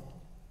someone.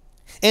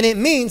 And it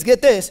means,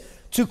 get this,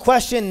 to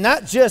question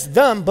not just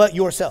them, but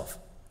yourself.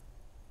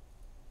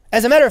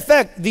 As a matter of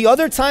fact, the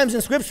other times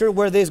in Scripture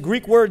where this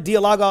Greek word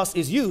dialogos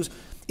is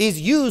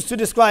used to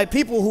describe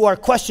people who are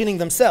questioning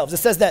themselves. It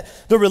says that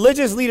the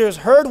religious leaders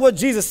heard what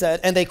Jesus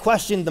said and they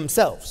questioned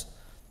themselves.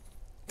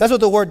 That's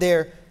what the word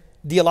there,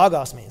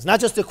 dialogos, means. Not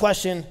just to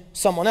question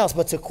someone else,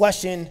 but to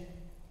question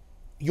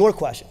your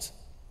questions.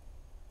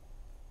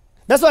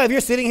 That's why if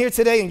you're sitting here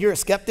today and you're a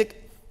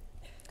skeptic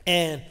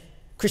and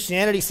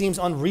Christianity seems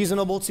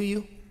unreasonable to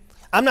you,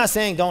 I'm not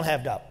saying don't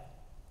have doubt.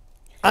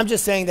 I'm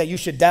just saying that you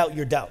should doubt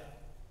your doubt.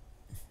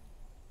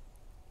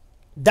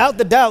 Doubt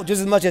the doubt just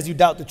as much as you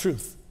doubt the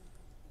truth.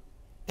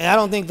 And I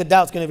don't think the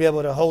doubt's going to be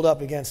able to hold up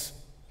against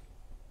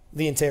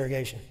the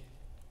interrogation.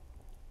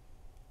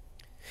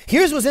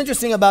 Here's what's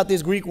interesting about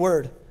this Greek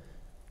word,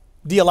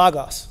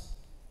 dialogos.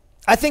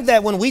 I think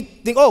that when we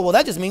think, oh, well,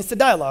 that just means to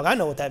dialogue. I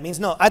know what that means.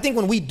 No, I think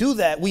when we do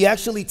that, we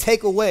actually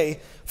take away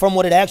from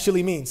what it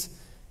actually means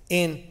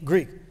in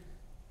Greek.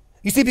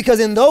 You see, because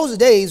in those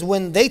days,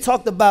 when they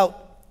talked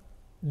about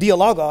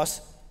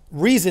dialogos,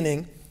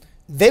 reasoning,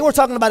 they were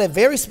talking about a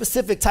very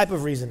specific type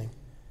of reasoning.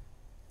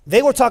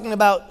 They were talking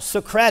about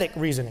Socratic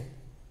reasoning,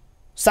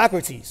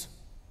 Socrates.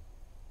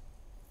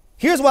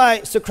 Here's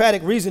why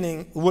Socratic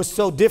reasoning was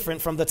so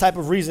different from the type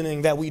of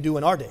reasoning that we do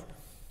in our day.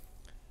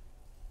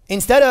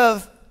 Instead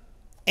of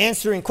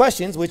answering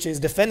questions, which is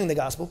defending the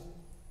gospel,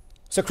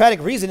 Socratic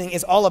reasoning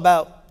is all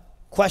about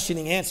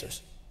questioning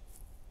answers.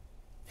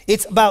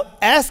 It's about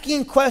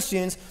asking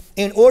questions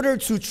in order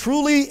to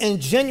truly and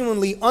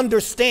genuinely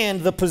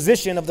understand the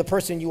position of the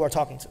person you are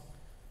talking to.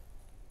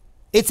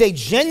 It's a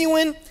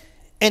genuine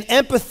and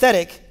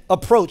empathetic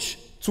approach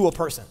to a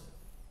person.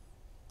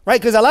 right?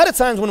 Because a lot of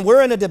times when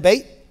we're in a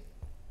debate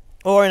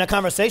or in a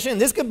conversation,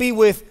 this could be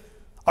with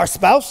our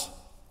spouse,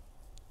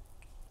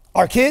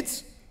 our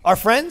kids, our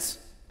friends,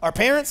 our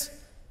parents.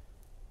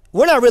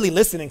 We're not really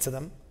listening to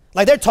them.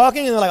 Like they're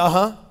talking and they're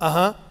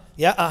like,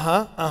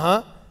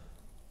 yeah,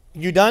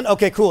 You done?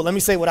 Okay, cool. Let me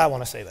say what I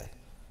want to say then.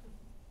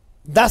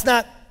 That's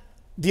not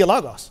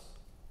dialogos.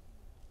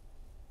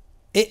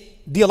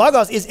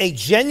 Dialogos is a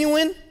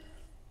genuine,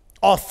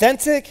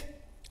 authentic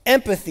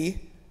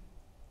empathy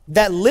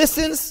that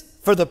listens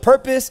for the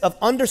purpose of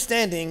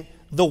understanding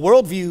the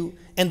worldview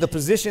and the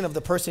position of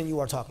the person you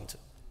are talking to.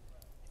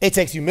 It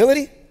takes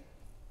humility.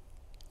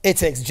 It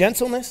takes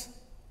gentleness.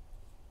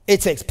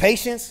 It takes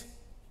patience.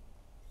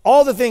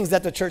 All the things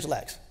that the church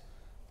lacks.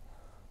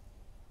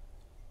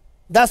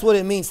 That's what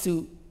it means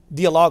to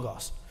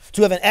dialogos,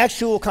 to have an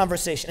actual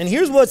conversation. And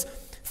here's what's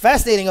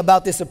fascinating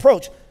about this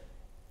approach.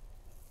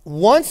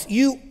 Once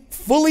you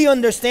fully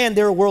understand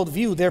their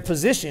worldview, their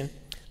position,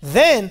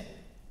 then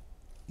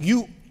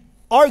you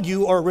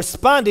argue or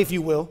respond, if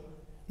you will,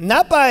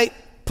 not by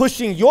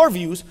pushing your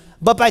views,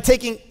 but by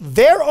taking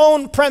their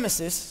own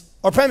premises,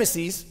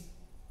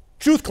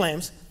 truth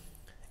claims,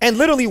 and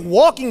literally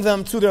walking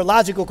them to their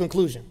logical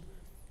conclusion.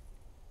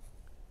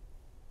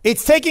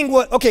 It's taking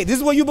this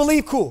is what you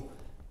believe, cool.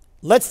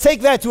 Let's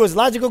take that to its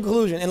logical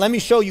conclusion, and let me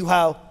show you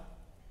how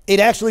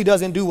it actually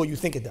doesn't do what you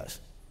think it does.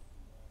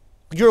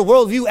 Your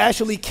worldview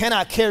actually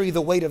cannot carry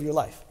the weight of your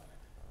life.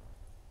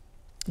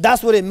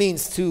 That's what it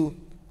means to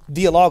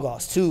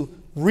dialogos, to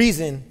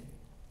reason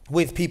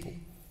with people.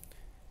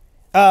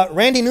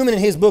 Randy Newman in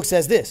his book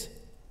says this,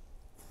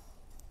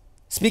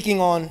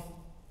 speaking on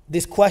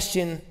this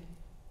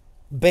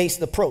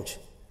question-based approach.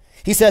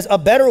 He says, a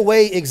better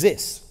way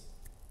exists,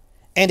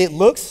 and it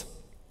looks,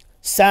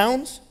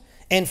 sounds,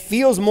 and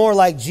feels more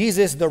like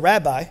Jesus the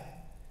rabbi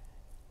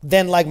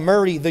than like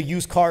Murray the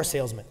used car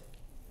salesman.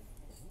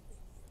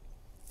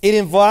 It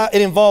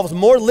involves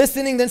more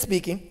listening than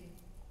speaking,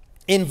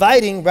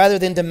 inviting rather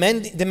than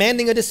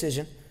demanding a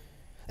decision.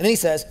 And then he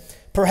says,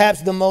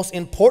 perhaps the most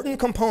important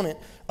component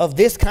of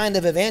this kind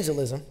of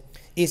evangelism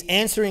is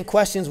answering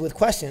questions with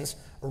questions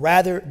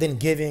rather than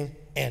giving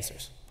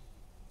answers.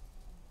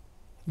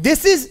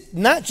 This is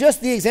not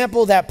just the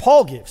example that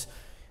Paul gives.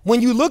 When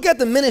you look at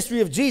the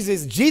ministry of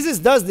Jesus, Jesus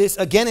does this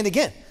again and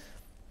again.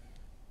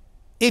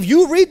 If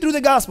you read through the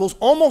Gospels,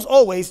 almost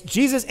always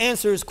Jesus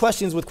answers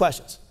questions with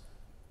questions.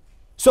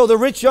 So the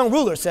rich young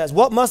ruler says,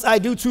 what must I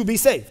do to be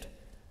saved?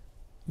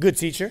 Good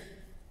teacher.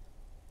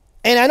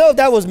 And I know if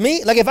that was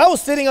me, like if I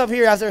was sitting up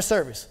here after a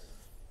service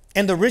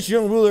and the rich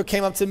young ruler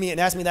came up to me and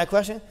asked me that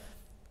question,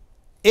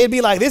 it'd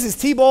be like, this is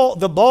T-ball,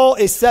 the ball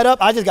is set up,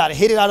 I just got to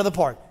hit it out of the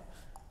park.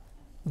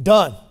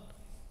 Done.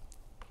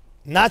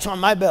 Notch on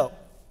my belt.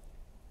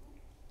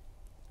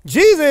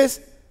 Jesus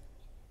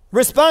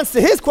responds to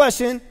his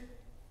question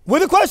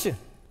with a question.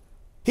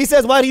 He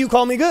says, why do you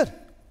call me good?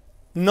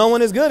 No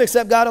one is good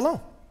except God alone.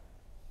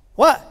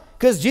 Why?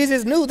 Because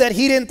Jesus knew that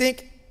he didn't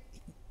think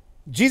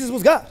Jesus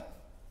was God.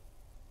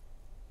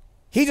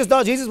 He just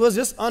thought Jesus was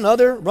just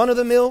another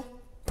run-of-the-mill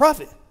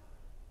prophet.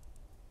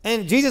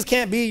 And Jesus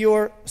can't be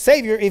your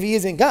savior if he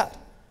isn't God.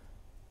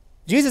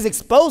 Jesus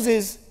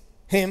exposes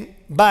him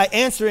by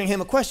answering him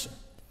a question,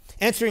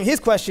 answering his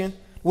question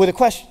with a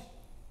question.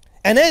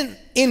 And then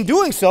in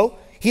doing so,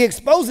 he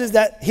exposes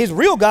that his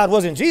real God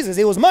wasn't Jesus,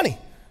 it was money.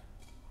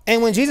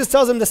 And when Jesus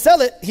tells him to sell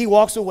it, he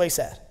walks away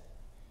sad.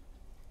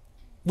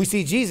 We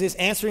see Jesus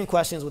answering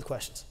questions with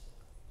questions.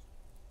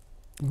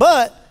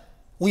 But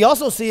we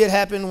also see it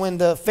happen when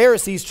the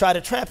Pharisees try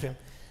to trap him.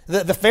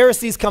 The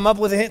Pharisees come up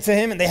with it to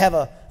him and they have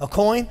a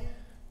coin.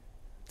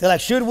 They're like,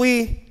 should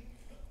we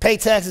pay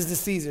taxes to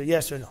Caesar,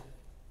 yes or no?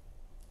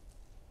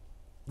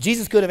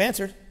 Jesus could have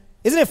answered.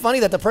 Isn't it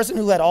funny that the person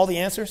who had all the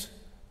answers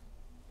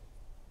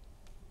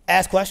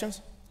ask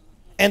questions,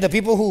 and the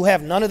people who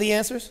have none of the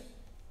answers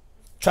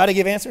try to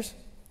give answers?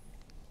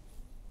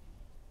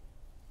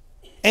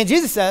 And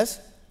Jesus says,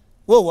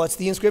 well, what's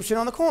the inscription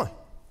on the coin?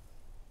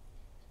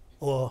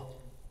 Well,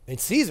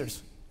 it's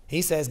Caesar's.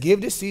 He says, give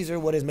to Caesar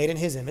what is made in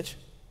his image,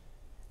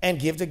 and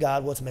give to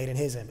God what's made in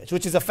his image,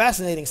 which is a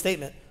fascinating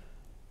statement,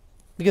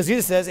 because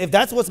Jesus says, if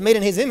that's what's made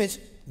in his image,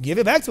 give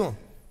it back to him.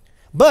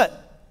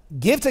 But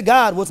give to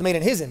God what's made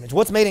in his image.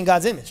 What's made in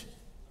God's image?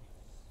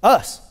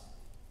 Us.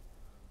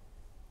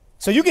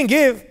 So you can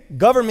give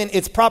government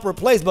its proper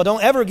place, but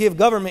don't ever give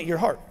government your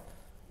heart.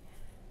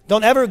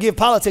 Don't ever give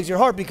politics your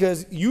heart,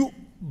 because you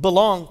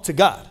belong to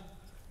God.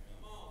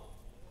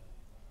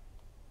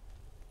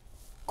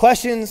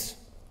 Questions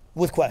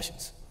with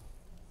questions.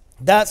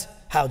 That's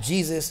how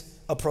Jesus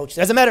approached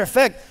it. As a matter of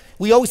fact,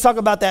 we always talk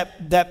about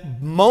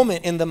that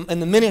moment in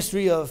the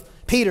ministry of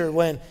Peter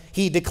when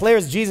he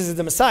declares Jesus as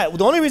the Messiah. Well,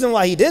 the only reason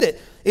why he did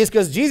it is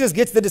because Jesus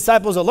gets the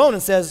disciples alone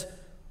and says,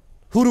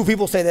 who do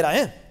people say that I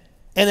am?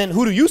 And then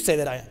who do you say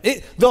that I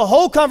am? The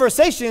whole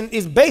conversation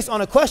is based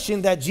on a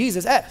question that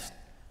Jesus asked.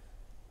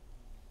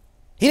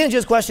 He didn't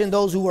just question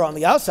those who were on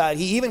the outside.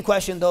 He even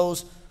questioned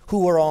those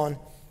who were on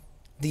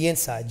the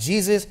inside.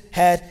 Jesus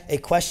had a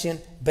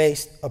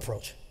question-based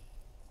approach.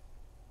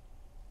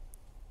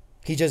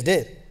 He just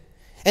did.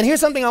 And here's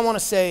something I want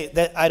to say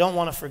that I don't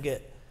want to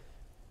forget.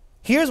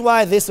 Here's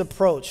why this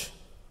approach,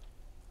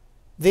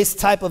 this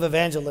type of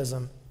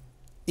evangelism,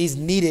 is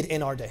needed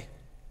in our day.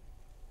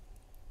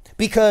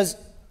 Because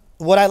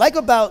what I like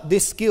about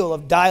this skill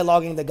of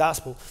dialoguing the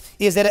gospel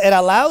is that it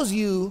allows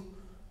you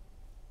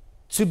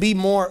to be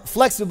more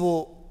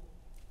flexible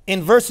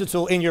and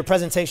versatile in your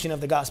presentation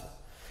of the gospel.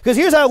 Because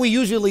here's how we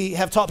usually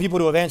have taught people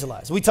to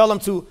evangelize. We tell them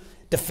to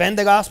defend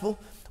the gospel.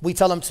 We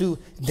tell them to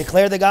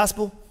declare the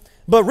gospel.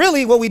 But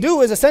really what we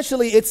do is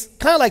essentially it's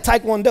kind of like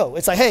Taekwondo.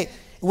 It's like, hey,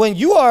 when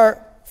you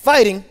are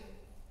fighting,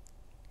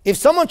 if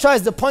someone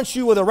tries to punch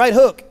you with a right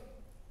hook,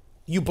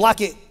 you block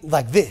it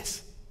like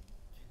this.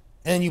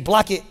 And then you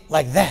block it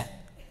like that.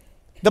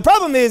 The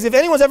problem is if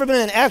anyone's ever been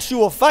in an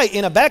actual fight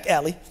in a back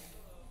alley,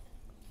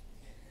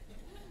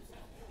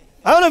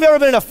 I don't know if you've ever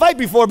been in a fight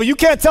before, but you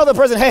can't tell the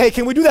person, hey,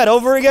 can we do that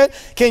over again?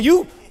 Can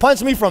you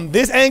punch me from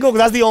this angle?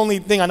 Because that's the only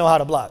thing I know how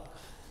to block.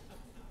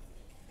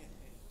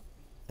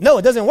 No,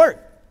 it doesn't work.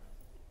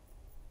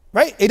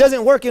 Right? It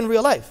doesn't work in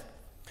real life.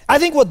 I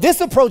think what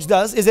this approach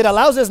does is it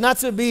allows us not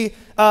to be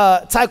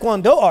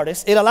Taekwondo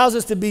artists. It allows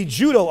us to be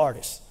judo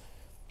artists.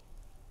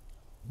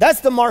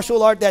 That's the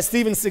martial art that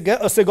Steven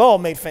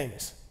Seagal made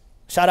famous.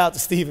 Shout out to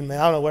Steven, man.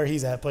 I don't know where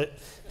he's at, but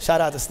shout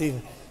out to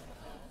Steven.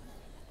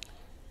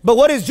 But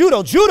what is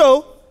judo?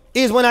 Judo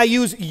is when I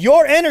use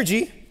your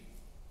energy,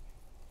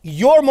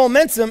 your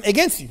momentum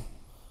against you.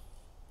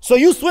 So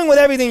you swing with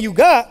everything you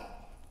got,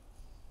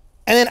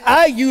 and then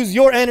I use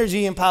your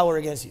energy and power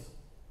against you.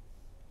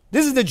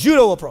 This is the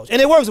judo approach.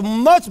 And it works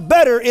much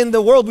better in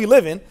the world we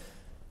live in.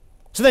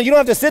 So then you don't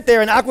have to sit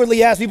there and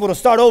awkwardly ask people to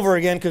start over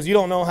again because you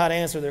don't know how to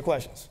answer their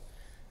questions.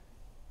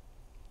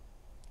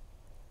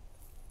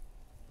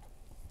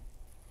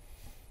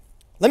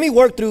 Let me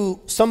work through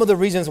some of the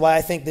reasons why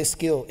I think this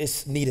skill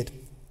is needed.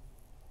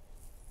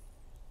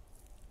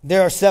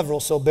 There are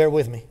several, so bear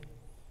with me.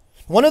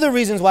 One of the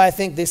reasons why I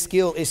think this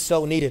skill is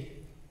so needed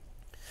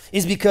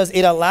is because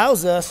it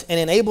allows us and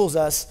enables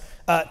us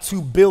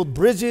to build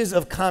bridges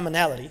of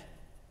commonality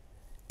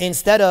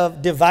instead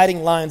of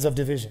dividing lines of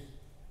division,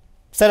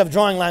 instead of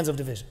drawing lines of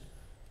division.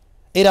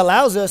 It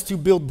allows us to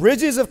build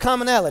bridges of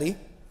commonality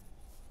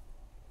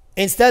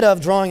instead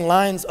of drawing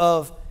lines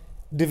of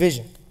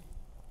division.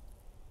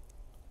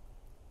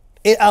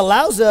 It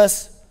allows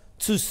us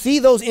to see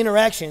those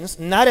interactions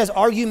not as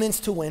arguments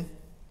to win,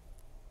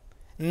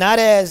 not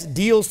as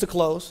deals to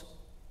close,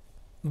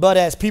 but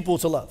as people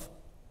to love.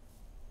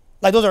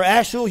 Like those are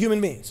actual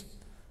human beings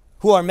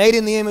who are made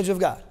in the image of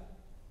God,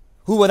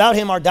 who without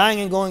him are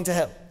dying and going to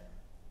hell.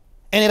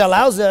 And it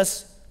allows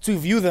us to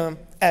view them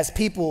as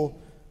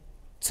people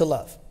to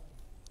love.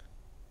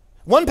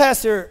 One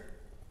pastor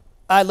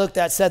I looked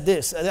at said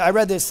this. I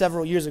read this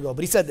several years ago,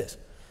 but he said this.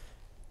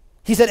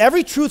 He said,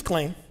 every truth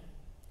claim,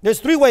 there's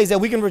three ways that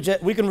we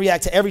can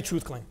react to every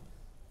truth claim.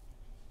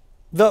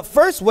 The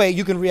first way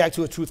you can react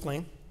to a truth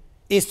claim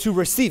is to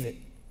receive it.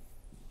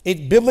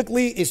 It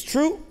biblically is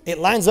true. It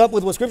lines up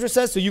with what Scripture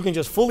says, so you can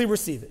just fully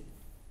receive it.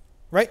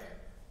 Right?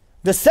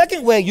 The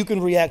second way you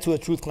can react to a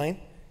truth claim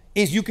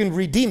is you can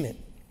redeem it.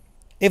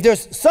 If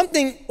there's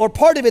something or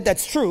part of it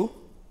that's true,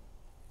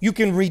 you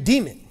can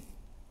redeem it.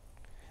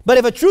 But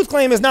if a truth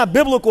claim is not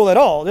biblical at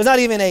all, there's not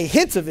even a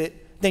hint of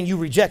it, then you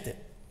reject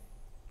it.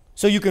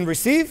 So you can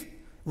receive,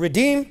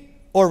 redeem,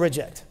 or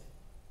reject.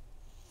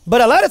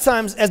 But a lot of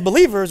times as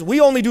believers, we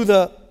only do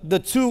the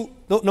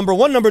number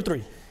one, number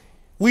three.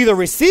 We either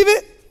receive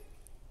it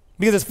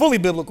because it's fully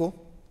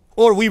biblical,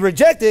 or we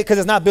reject it because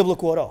it's not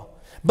biblical at all.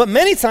 But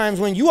many times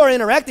when you are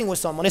interacting with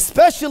someone,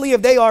 especially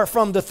if they are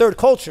from the third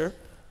culture,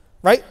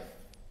 right?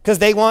 Because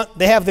they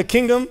have the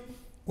kingdom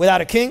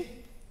without a king.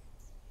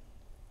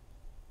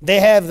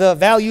 They have the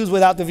values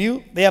without the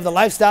view. They have the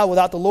lifestyle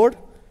without the Lord.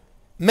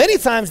 Many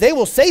times they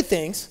will say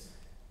things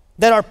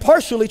that are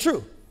partially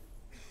true.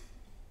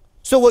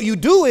 So what you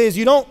do is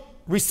you don't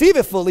receive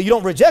it fully, you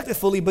don't reject it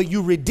fully, but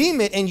you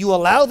redeem it and you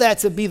allow that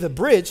to be the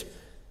bridge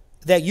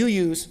that you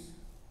use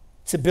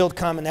to build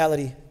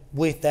commonality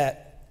with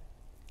that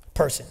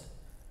person.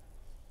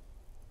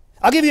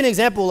 I'll give you an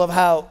example of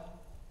how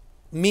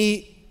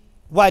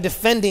why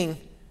defending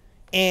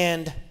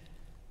and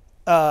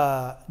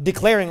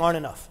declaring aren't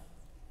enough.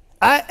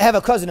 I have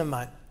a cousin of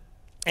mine,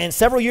 and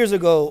several years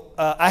ago,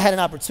 I had an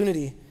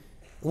opportunity.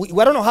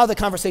 I don't know how the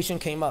conversation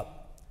came up.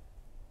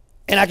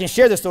 And I can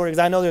share this story because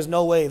I know there's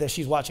no way that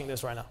she's watching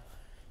this right now.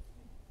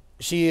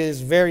 She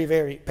is very,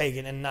 very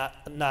pagan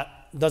and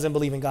doesn't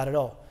believe in God at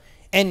all.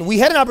 And we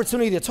had an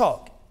opportunity to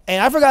talk.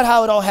 And I forgot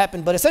how it all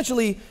happened, but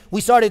essentially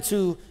we started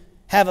to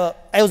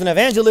it was an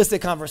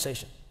evangelistic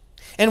conversation.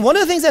 And one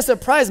of the things that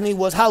surprised me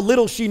was how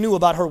little she knew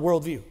about her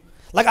worldview.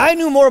 Like I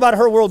knew more about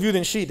her worldview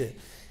than she did.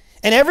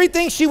 And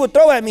everything she would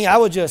throw at me, I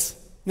would just,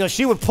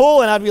 she would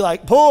pull and I'd be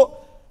like,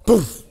 pull,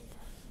 poof,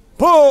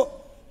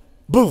 pull,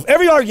 poof.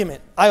 Every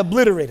argument, I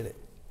obliterated it.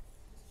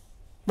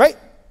 Right?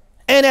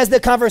 And as the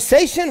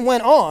conversation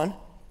went on,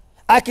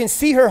 I can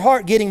see her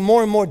heart getting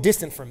more and more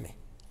distant from me.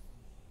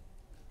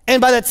 And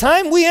by the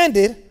time we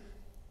ended,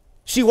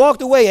 she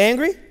walked away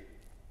angry,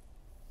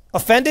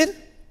 offended,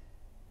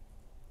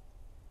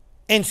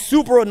 and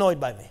super annoyed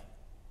by me.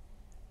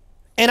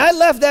 And I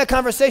left that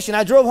conversation.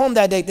 I drove home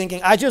that day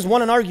thinking, I just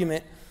won an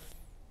argument,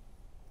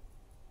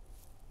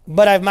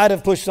 but I might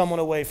have pushed someone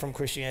away from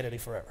Christianity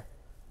forever.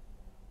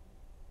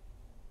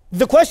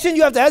 The question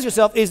you have to ask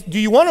yourself is, do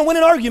you want to win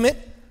an argument,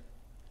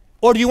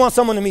 or do you want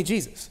someone to meet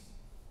Jesus?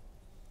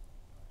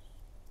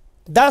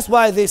 That's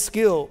why this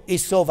skill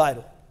is so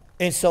vital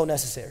and so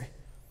necessary.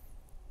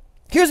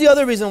 Here's the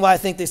other reason why I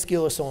think this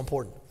skill is so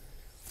important.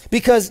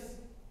 Because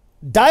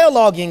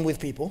dialoguing with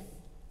people,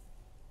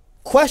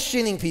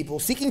 questioning people,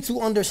 seeking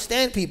to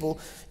understand people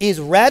is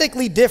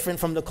radically different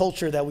from the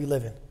culture that we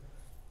live in.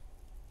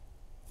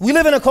 We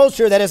live in a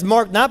culture that is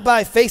marked not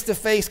by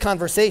face-to-face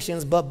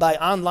conversations, but by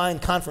online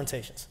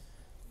confrontations.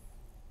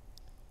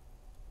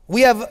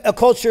 We have a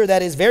culture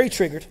that is very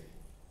triggered,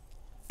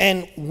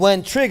 and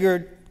when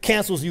triggered,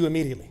 cancels you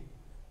immediately.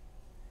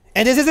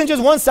 And this isn't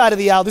just one side of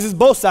the aisle, this is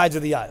both sides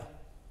of the aisle.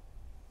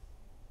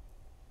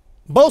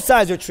 Both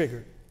sides are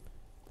triggered.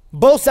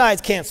 Both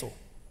sides cancel.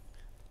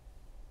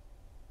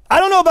 I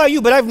don't know about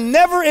you, but I've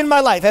never in my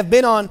life have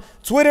been on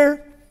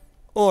Twitter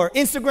or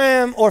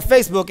Instagram or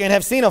Facebook and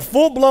have seen a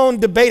full-blown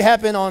debate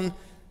happen on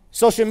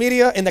social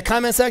media in the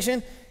comment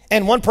section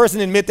and one person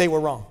admit they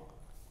were wrong.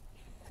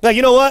 Like,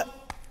 you know what?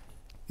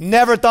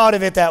 Never thought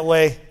of it that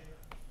way.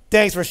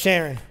 Thanks for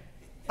sharing.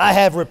 I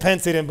have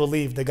repented and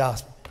believed the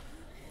gospel.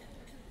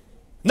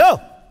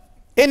 No,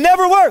 it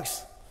never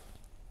works.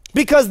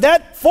 Because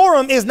that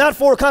forum is not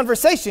for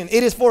conversation,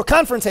 it is for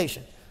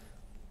confrontation.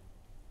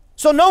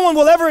 So no one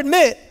will ever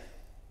admit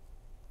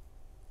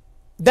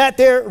that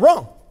they're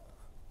wrong.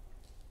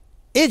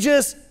 It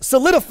just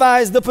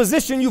solidifies the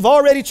position you've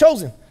already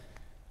chosen.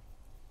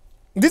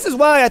 This is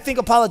why I think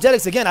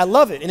apologetics, again, I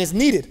love it and it's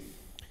needed.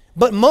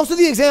 But most of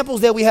the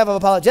examples that we have of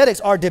apologetics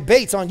are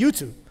debates on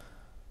YouTube.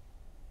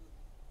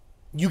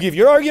 You give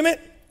your argument,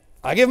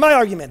 I give my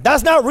argument.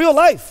 That's not real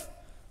life.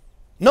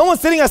 No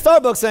one's sitting at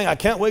Starbucks saying, I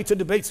can't wait to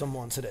debate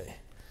someone today.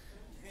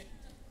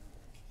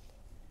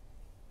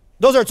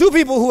 Those are two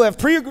people who have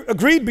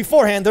pre-agreed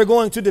beforehand they're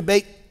going to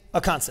debate a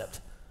concept.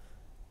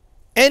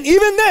 And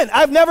even then,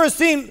 I've never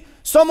seen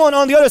someone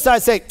on the other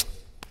side say,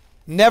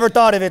 never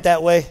thought of it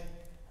that way.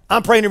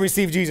 I'm praying to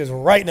receive Jesus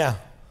right now.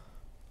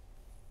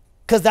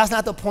 Because that's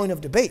not the point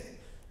of debate.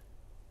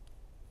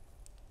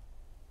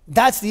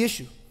 That's the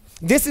issue.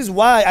 This is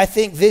why I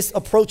think this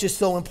approach is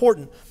so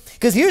important.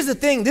 Because here's the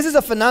thing, this is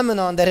a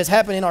phenomenon that has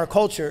happened in our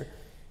culture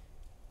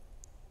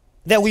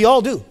that we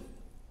all do.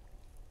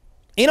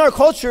 In our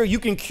culture, you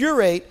can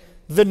curate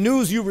the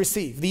news you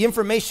receive, the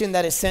information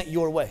that is sent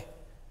your way.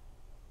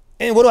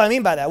 And what do I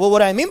mean by that? Well,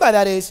 what I mean by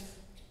that is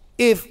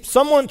if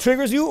someone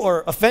triggers you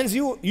or offends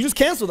you, you just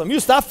cancel them. You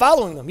just stop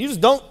following them. You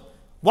just don't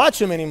watch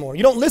them anymore.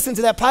 You don't listen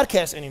to that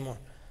podcast anymore.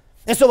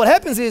 And so what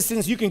happens is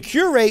since you can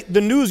curate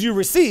the news you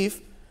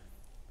receive,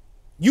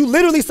 you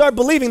literally start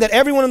believing that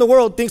everyone in the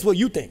world thinks what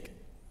you think.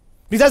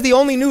 Because that's the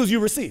only news you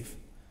receive,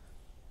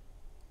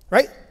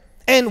 right?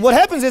 And what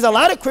happens is a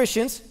lot of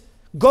Christians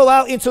go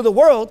out into the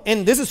world,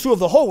 and this is true of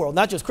the whole world,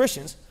 not just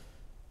Christians.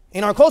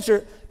 In our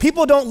culture,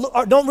 people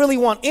don't really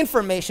want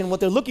information. What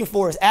they're looking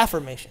for is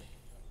affirmation.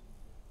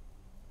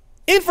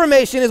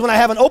 Information is when I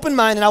have an open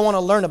mind and I want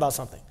to learn about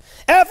something.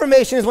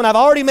 Affirmation is when I've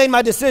already made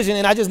my decision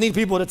and I just need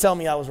people to tell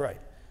me I was right.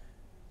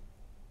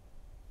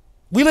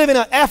 We live in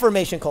an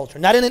affirmation culture,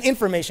 not in an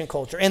information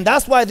culture. And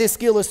that's why this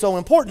skill is so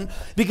important,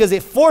 because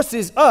it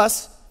forces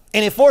us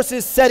and it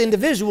forces said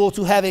individual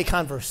to have a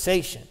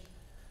conversation.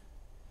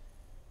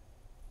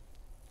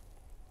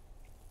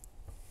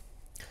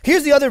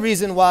 Here's the other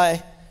reason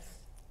why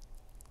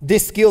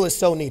this skill is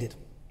so needed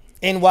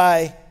and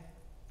why,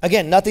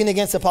 again, nothing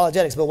against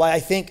apologetics, but why I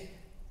think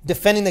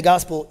defending the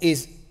gospel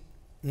is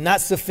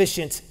not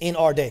sufficient in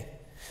our day.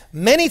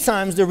 Many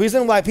times the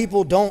reason why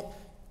people don't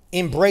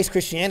embrace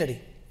Christianity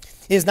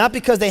is not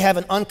because they have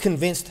an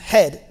unconvinced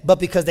head, but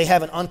because they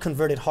have an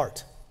unconverted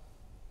heart.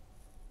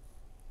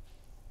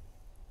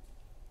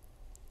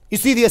 You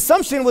see, the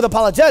assumption with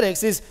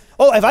apologetics is,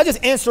 oh, if I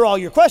just answer all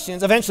your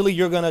questions, eventually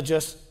you're going to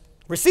just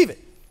receive it.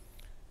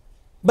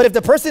 But if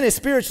the person is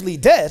spiritually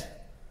dead,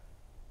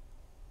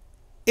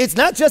 it's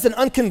not just an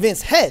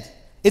unconvinced head,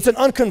 it's an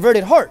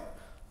unconverted heart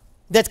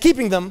that's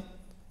keeping them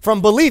from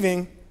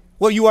believing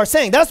what you are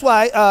saying. That's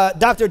why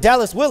Dr.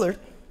 Dallas Willard,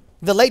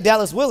 the late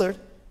Dallas Willard,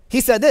 he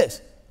said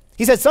this.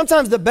 He said,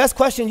 sometimes the best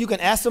question you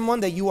can ask someone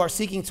that you are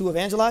seeking to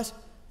evangelize,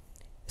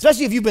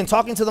 especially if you've been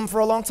talking to them for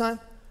a long time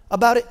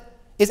about it,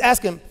 is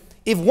ask them,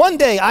 if one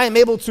day I am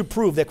able to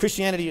prove that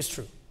Christianity is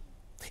true,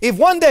 if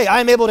one day I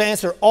am able to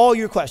answer all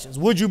your questions,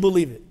 would you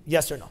believe it?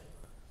 Yes or no?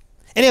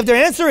 And if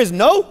their answer is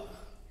no,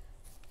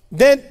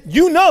 then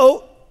you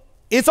know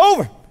it's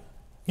over.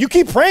 You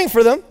keep praying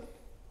for them,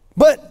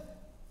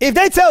 but if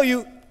they tell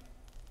you,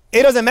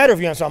 it doesn't matter if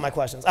you answer all my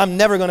questions, I'm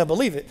never going to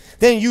believe it,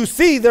 then you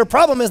see their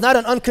problem is not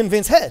an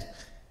unconvinced head.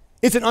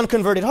 It's an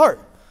unconverted heart.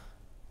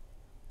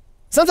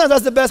 Sometimes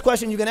that's the best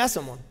question you can ask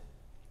someone.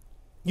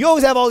 You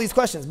always have all these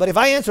questions, but if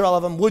I answer all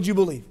of them, would you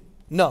believe?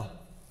 No.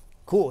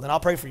 Cool, then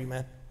I'll pray for you,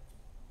 man.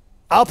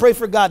 I'll pray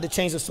for God to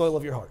change the soil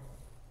of your heart.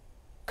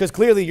 because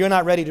clearly you're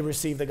not ready to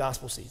receive the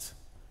gospel seeds.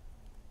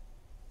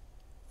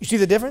 You see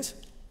the difference?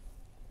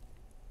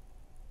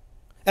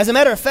 As a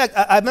matter of fact,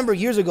 I remember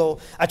years ago,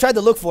 I tried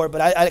to look for it,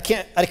 but I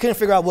couldn't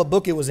figure out what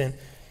book it was in.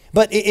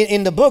 But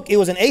in the book, it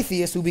was an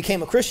atheist who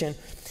became a Christian,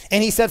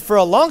 and he said, for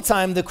a long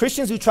time, the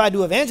Christians who tried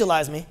to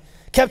evangelize me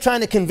kept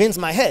trying to convince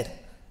my head,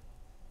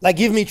 like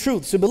give me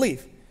truths to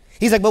believe.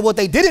 He's like, but what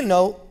they didn't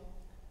know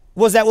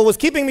was that what was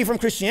keeping me from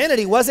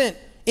Christianity wasn't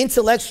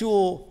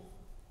intellectual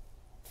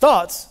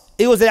thoughts.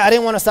 It was that I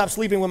didn't want to stop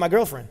sleeping with my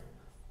girlfriend.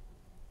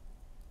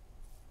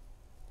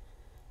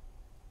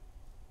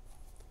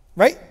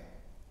 Right?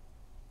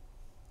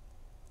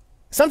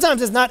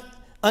 Sometimes it's not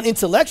an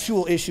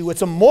intellectual issue,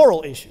 it's a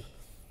moral issue.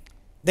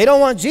 They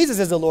don't want Jesus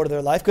as the Lord of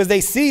their life because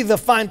they see the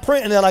fine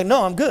print and they're like,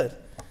 no, I'm good.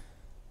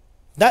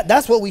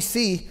 That's what we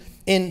see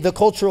in the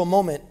cultural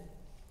moment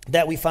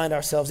that we find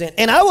ourselves in.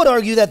 And I would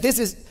argue that this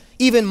is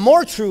even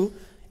more true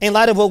in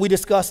light of what we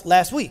discussed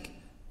last week.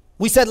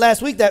 We said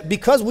last week that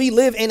because we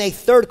live in a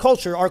third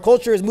culture, our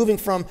culture is moving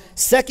from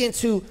second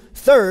to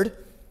third.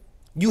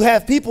 You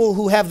have people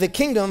who have the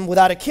kingdom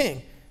without a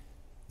king.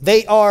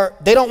 They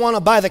don't want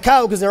to buy the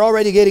cow because they're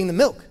already getting the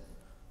milk.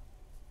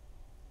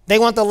 They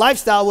want the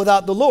lifestyle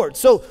without the Lord.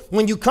 So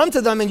when you come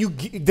to them and you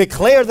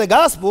declare the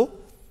gospel,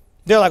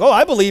 they're like, oh,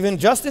 I believe in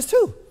justice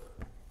too.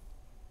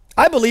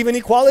 I believe in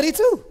equality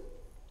too.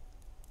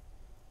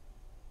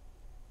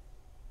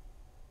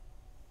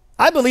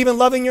 I believe in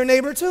loving your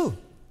neighbor too.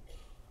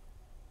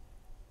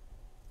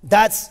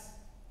 That's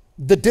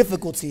the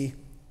difficulty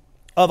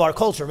of our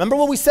culture. Remember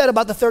what we said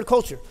about the third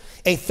culture?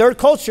 A third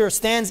culture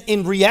stands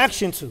in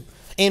reaction to,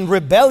 in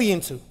rebellion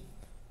to.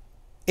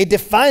 It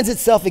defines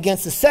itself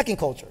against the second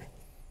culture.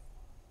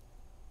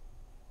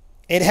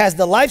 It has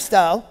the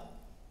lifestyle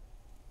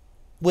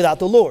without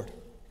the Lord,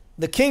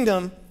 the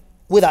kingdom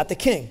without the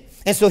king.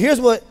 And so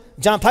here's what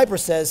John Piper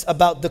says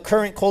about the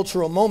current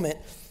cultural moment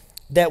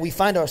that we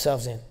find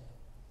ourselves in.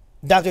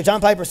 Dr.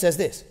 John Piper says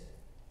this: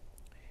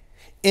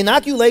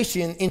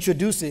 inoculation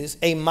introduces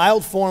a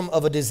mild form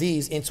of a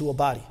disease into a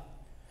body,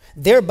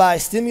 thereby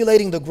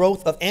stimulating the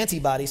growth of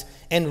antibodies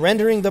and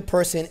rendering the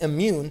person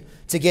immune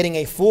to getting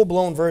a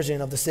full-blown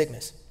version of the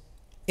sickness.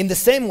 In the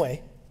same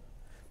way,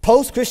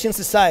 post-Christian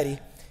society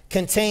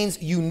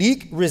contains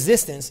unique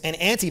resistance and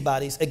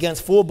antibodies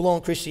against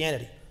full-blown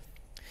Christianity.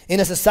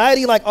 In a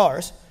society like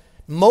ours,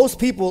 most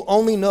people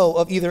only know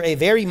of either a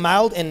very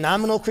mild and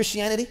nominal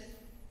Christianity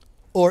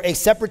or a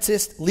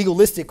separatist,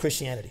 legalistic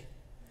Christianity.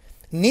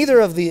 Neither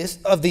of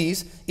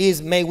these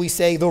is, may we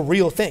say, the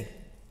real thing.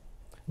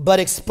 But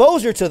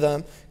exposure to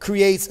them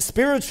creates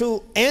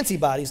spiritual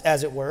antibodies,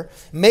 as it were,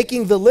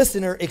 making the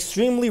listener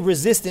extremely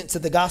resistant to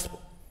the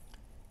gospel.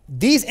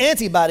 These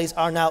antibodies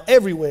are now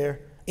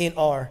everywhere in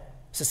our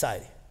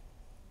society.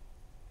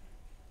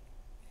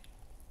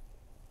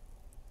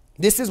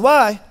 This is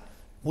why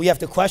we have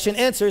to question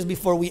answers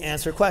before we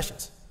answer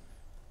questions.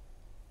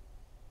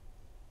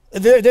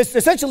 There's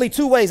essentially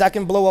two ways I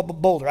can blow up a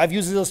boulder. I've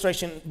used this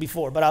illustration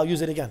before, but I'll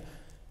use it again.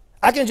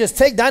 I can just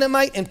take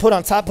dynamite and put it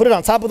on top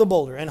of the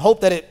boulder and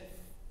hope that it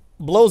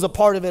blows a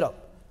part of it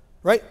up,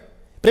 right?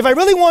 But if I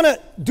really want to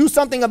do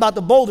something about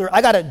the boulder,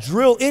 I got to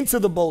drill into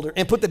the boulder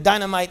and put the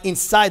dynamite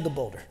inside the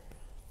boulder.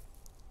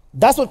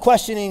 That's what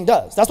questioning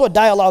does. That's what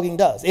dialoguing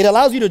does. It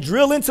allows you to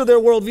drill into their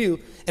worldview,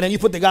 and then you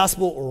put the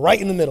gospel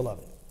right in the middle of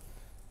it.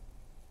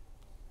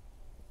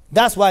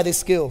 That's why this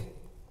skill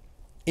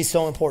is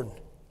so important.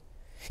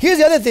 Here's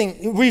the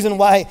other reason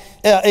why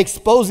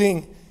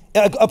approaching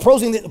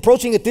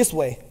it this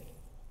way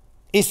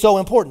is so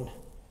important.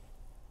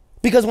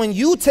 Because when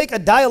you take a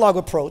dialogue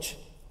approach,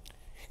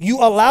 you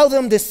allow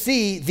them to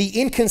see the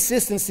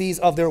inconsistencies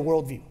of their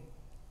worldview.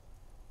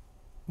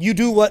 You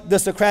do what the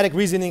Socratic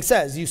reasoning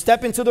says. You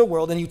step into their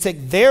world and you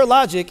take their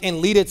logic and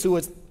lead it to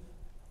its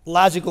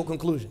logical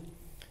conclusion.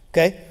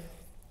 Okay?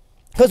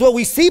 Because what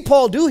we see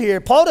Paul do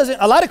here,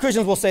 a lot of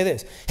Christians will say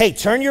this: hey,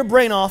 turn your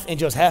brain off and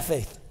just have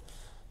faith.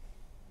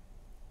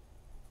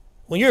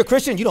 When you're a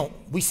Christian, we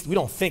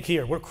don't think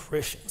here, we're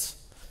Christians.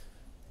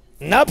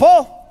 Not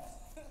Paul.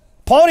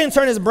 Paul didn't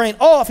turn his brain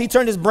off, he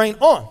turned his brain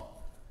on.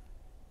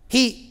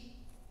 He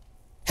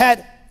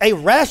had a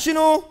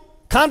rational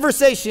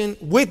conversation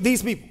with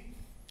these people.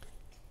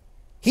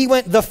 He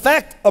went the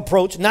fact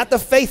approach, not the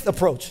faith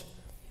approach.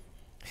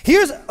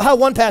 Here's how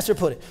one pastor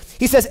put it.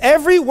 He says,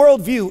 every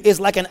worldview is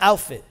like an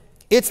outfit.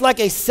 It's like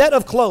a set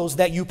of clothes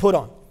that you put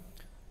on.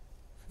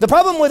 The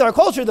problem with our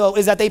culture, though,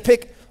 is that they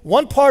pick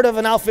one part of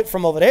an outfit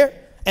from over there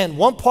and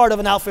one part of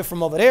an outfit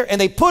from over there,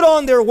 and they put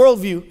on their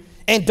worldview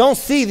and don't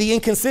see the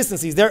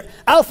inconsistencies. Their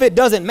outfit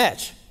doesn't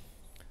match.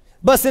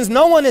 But since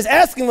no one is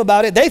asking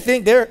about it, they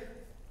think they're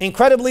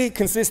incredibly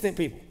consistent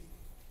people.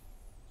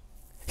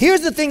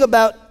 Here's the thing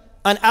about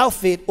an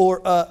outfit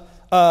or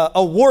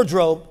a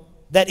wardrobe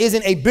that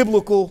isn't a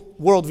biblical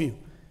worldview.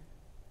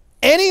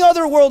 Any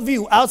other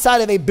worldview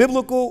outside of a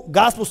biblical,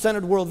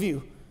 gospel-centered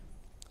worldview,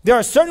 there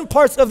are certain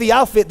parts of the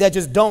outfit that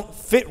just don't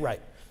fit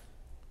right.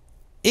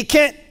 It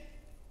can't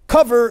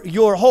cover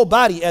your whole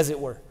body, as it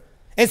were.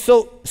 And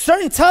so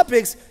certain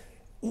topics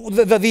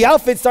the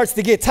outfit starts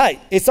to get tight.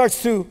 It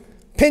starts to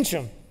pinch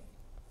them.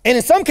 And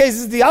in some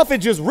cases, the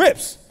outfit just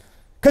rips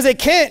because it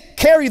can't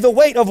carry the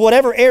weight of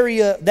whatever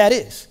area that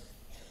is,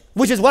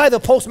 which is why the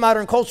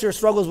postmodern culture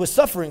struggles with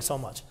suffering so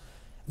much.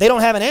 They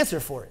don't have an answer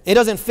for it. It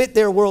doesn't fit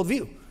their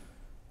worldview.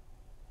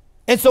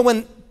 And so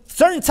when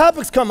certain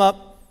topics come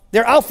up,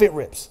 their outfit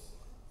rips.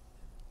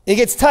 It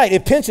gets tight.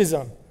 It pinches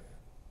them.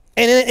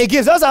 And it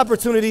gives us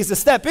opportunities to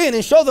step in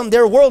and show them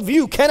their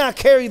worldview cannot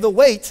carry the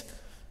weight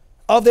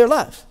of their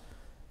lives.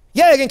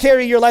 Yeah, it can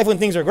carry your life when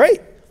things are great.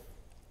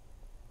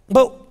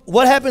 But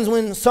what happens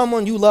when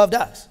someone you love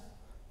dies?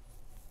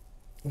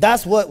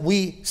 That's what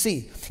we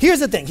see. Here's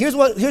the thing. Here's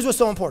what's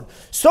so important.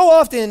 So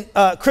often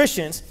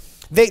Christians,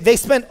 they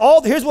spend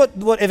here's what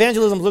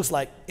evangelism looks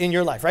like in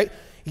your life, right?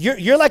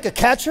 You're like a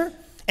catcher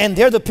and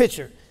they're the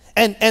pitcher.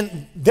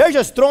 And they're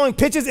just throwing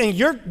pitches and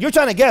you're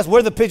trying to guess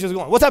where the pitch is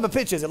going. What type of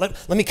pitch is it?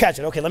 Let me catch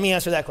it. Okay, let me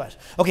answer that question.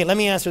 Okay, let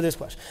me answer this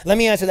question. Let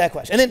me answer that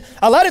question. And then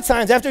a lot of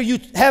times after you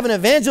have an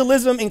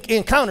evangelism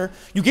encounter,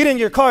 you get in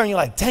your car and you're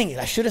like, dang it,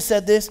 I should have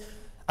said this.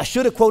 I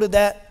should have quoted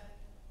that.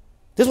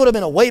 This would have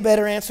been a way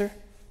better answer.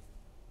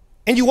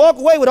 And you walk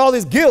away with all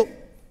this guilt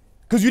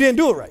because you didn't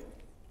do it right.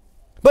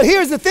 But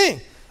here's the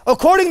thing.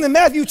 According to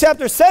Matthew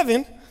chapter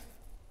 7,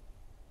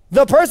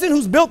 the person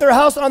who's built their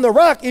house on the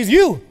rock is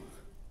you.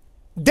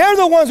 They're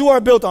the ones who are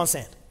built on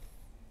sand.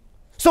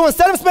 So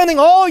instead of spending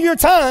all your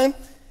time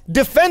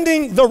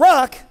defending the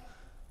rock,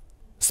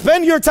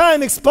 spend your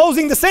time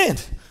exposing the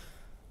sand.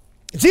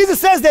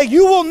 Jesus says that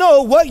you will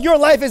know what your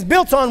life is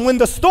built on when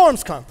the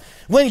storms come.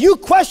 When you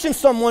question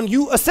someone,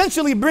 you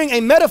essentially bring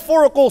a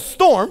metaphorical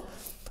storm,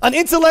 an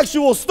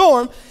intellectual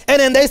storm,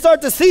 and then they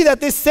start to see that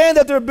this sand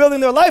that they're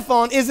building their life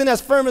on isn't as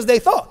firm as they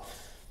thought.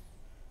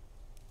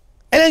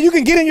 And then you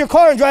can get in your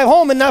car and drive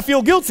home and not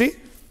feel guilty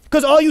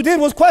because all you did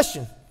was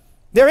question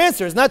their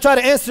answers, not try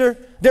to answer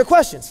their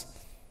questions.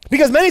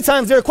 Because many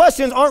times their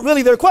questions aren't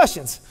really their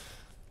questions.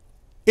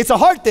 It's a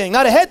heart thing,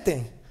 not a head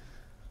thing.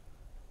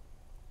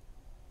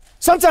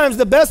 Sometimes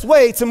the best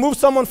way to move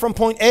someone from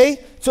point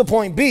A to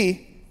point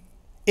B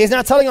is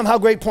not telling them how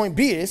great point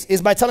B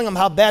is by telling them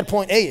how bad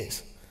point A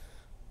is.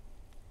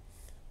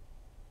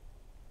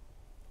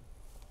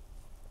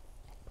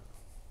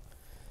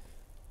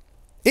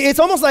 It's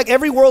almost like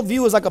every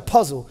worldview is like a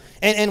puzzle.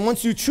 And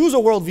once you choose a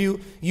worldview,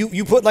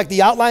 you put like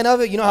the outline of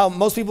it. You know how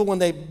most people, when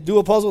they do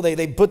a puzzle,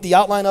 they put the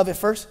outline of it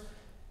first?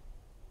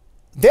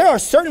 There are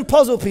certain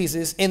puzzle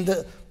pieces in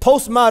the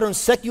postmodern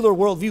secular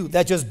worldview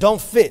that just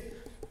don't fit.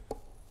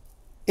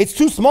 It's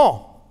too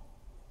small.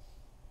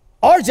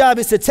 Our job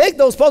is to take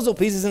those puzzle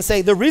pieces and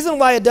say, the reason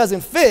why it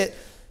doesn't fit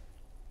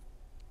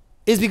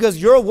is because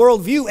your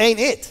worldview ain't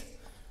it.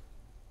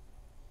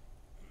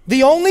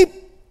 The only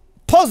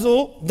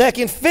puzzle that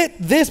can fit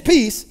this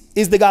piece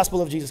is the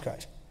gospel of Jesus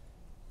Christ.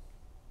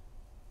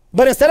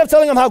 But instead of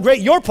telling them how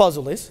great your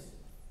puzzle is,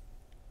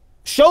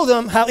 show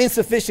them how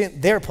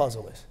insufficient their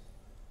puzzle is.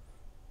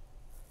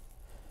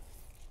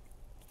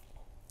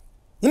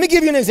 Let me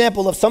give you an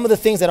example of some of the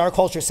things that our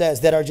culture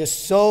says that are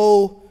just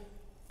so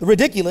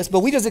ridiculous,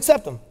 but we just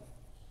accept them.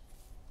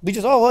 We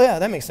just, oh, well, yeah,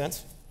 that makes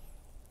sense,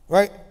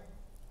 right?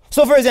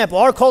 So, for example,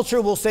 our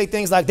culture will say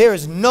things like, there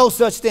is no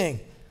such thing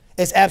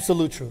as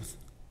absolute truth.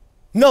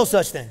 No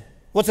such thing.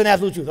 What's an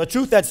absolute truth? A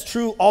truth that's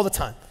true all the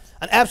time.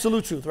 An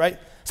absolute truth, right?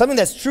 Something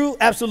that's true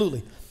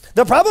absolutely.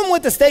 The problem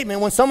with the statement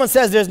when someone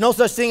says there's no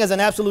such thing as an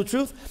absolute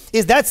truth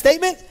is that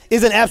statement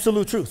is an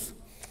absolute truth.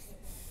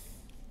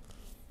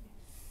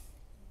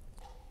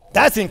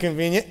 That's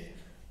inconvenient.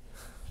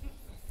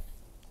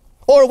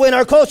 Or when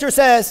our culture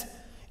says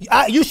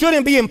you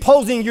shouldn't be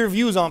imposing your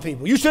views on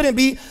people. You shouldn't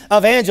be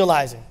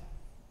evangelizing.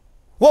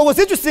 Well, what's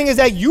interesting is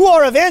that you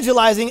are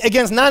evangelizing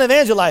against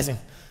non-evangelizing.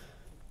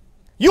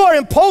 You are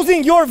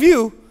imposing your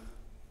view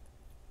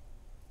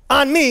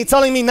on me,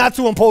 telling me not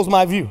to impose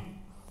my view.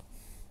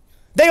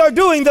 They are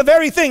doing the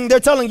very thing they're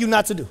telling you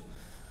not to do.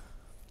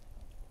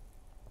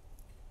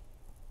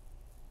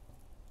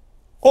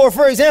 Or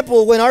for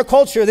example, when our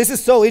culture, this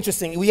is so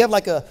interesting, we have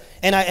like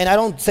and I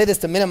don't say this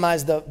to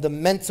minimize the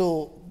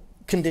mental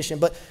condition,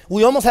 but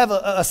we almost have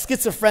a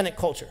schizophrenic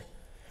culture,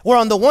 where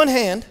on the one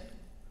hand,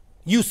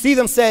 you see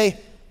them say,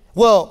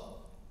 well,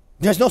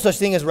 there's no such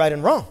thing as right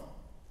and wrong.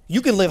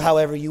 You can live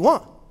however you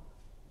want.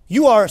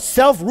 You are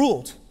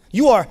self-ruled.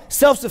 You are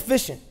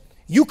self-sufficient.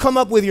 You come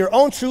up with your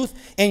own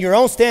truth and your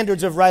own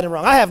standards of right and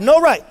wrong. I have no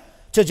right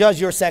to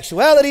judge your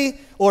sexuality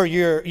or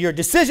your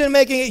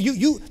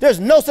decision-making.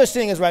 There's no such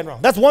thing as right and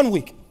wrong. That's 1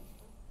 week.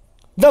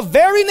 The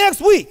very next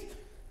week,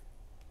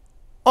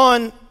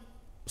 on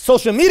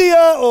social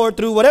media or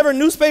through whatever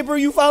newspaper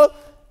you follow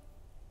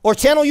or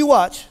channel you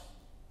watch,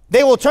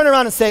 they will turn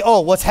around and say, oh,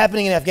 what's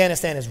happening in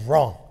Afghanistan is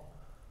wrong.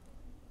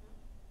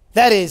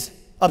 That is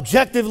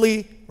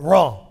objectively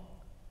wrong.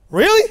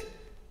 Really?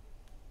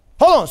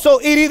 Hold on.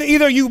 So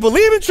either you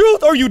believe in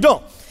truth or you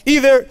don't.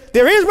 Either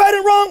there is right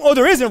and wrong or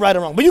there isn't right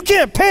and wrong. But you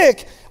can't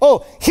pick,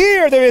 oh,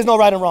 here there is no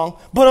right and wrong,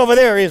 but over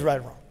there is right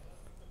and wrong.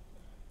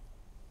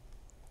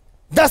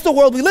 That's the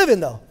world we live in,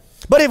 though.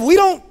 But if we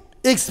don't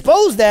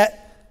expose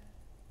that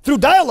through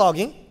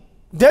dialoguing,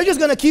 They're just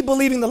going to keep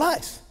believing the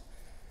lies.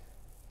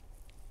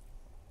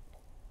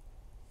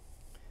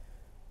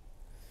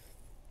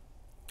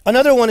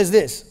 Another one is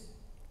this.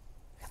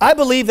 I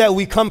believe that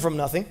we come from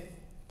nothing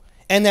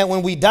and that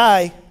when we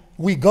die,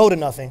 we go to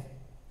nothing.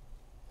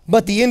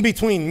 But the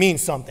in-between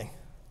means something.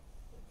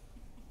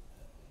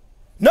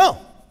 No.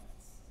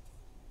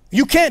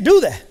 You can't do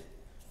that.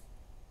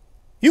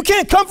 You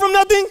can't come from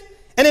nothing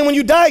and then when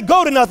you die,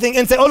 go to nothing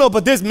and say, oh no,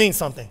 but this means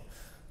something.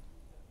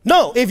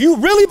 No, if you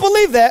really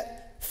believe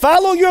that,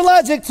 follow your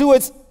logic to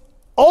its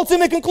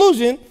ultimate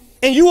conclusion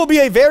and you will be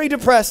a very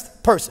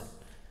depressed person.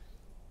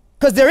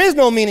 Because there is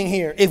no meaning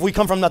here if we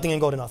come from nothing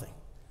and go to nothing.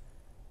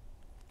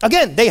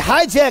 Again, they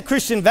hijack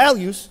Christian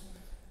values.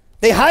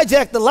 They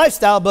hijack the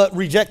lifestyle but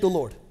reject the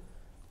Lord.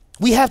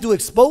 We have to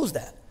expose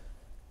that.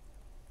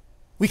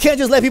 We can't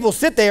just let people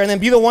sit there and then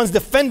be the ones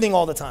defending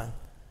all the time.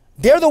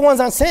 They're the ones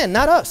on sin,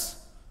 not us.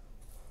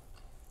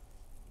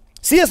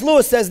 C.S.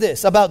 Lewis says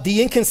this about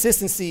the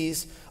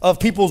inconsistencies of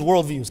people's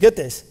worldviews. Get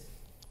this.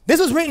 This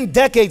was written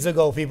decades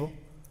ago, people.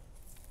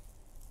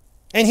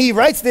 And he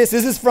writes this.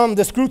 This is from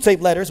the Screw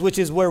Tape Letters, which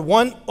is where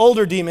one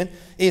older demon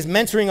is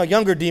mentoring a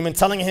younger demon,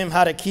 telling him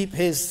how to keep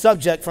his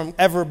subject from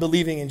ever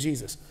believing in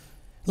Jesus.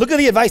 Look at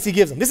the advice he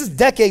gives him. This is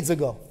decades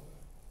ago.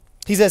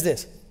 He says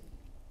this.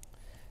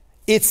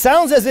 It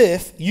sounds as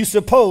if you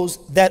suppose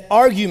that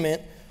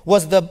argument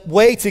was the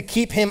way to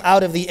keep him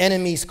out of the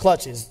enemy's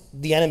clutches,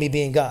 the enemy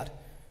being God.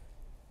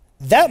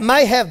 That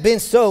might have been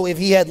so if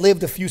he had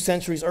lived a few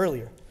centuries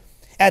earlier.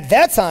 At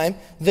that time,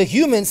 the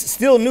humans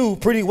still knew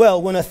pretty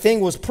well when a thing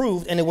was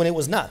proved and when it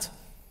was not.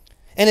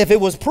 And if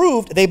it was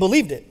proved, they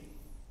believed it.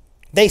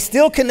 They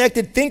still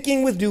connected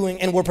thinking with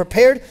doing and were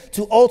prepared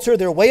to alter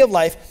their way of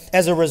life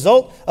as a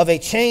result of a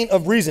chain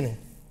of reasoning.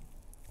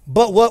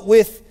 But what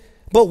with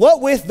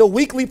the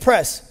weekly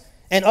press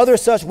and other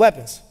such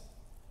weapons,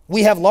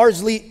 we have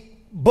largely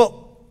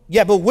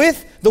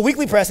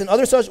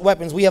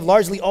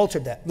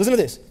altered that. Listen to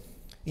this.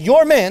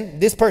 Your man,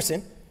 this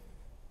person,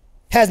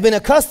 has been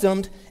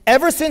accustomed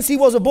ever since he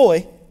was a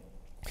boy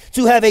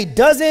to have a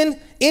dozen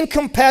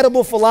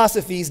incompatible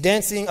philosophies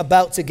dancing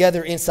about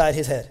together inside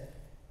his head.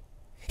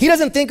 He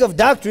doesn't think of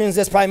doctrines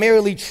as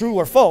primarily true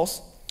or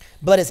false,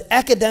 but as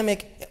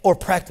academic or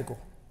practical,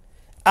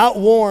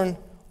 outworn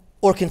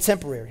or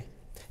contemporary,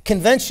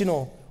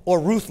 conventional or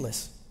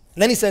ruthless.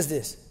 And then he says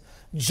this,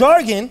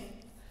 jargon,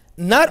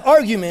 not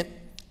argument,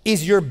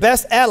 is your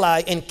best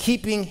ally in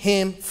keeping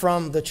him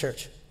from the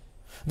church.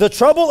 The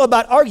trouble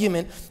about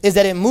argument is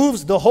that it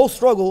moves the whole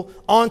struggle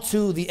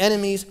onto the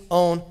enemy's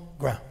own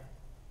ground.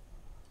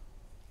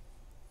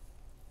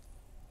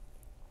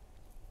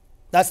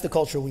 That's the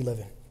culture we live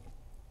in.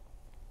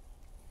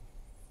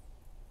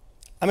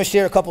 I'm going to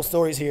share a couple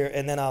stories here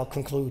and then I'll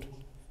conclude.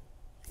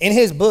 In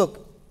his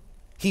book,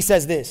 he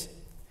says this.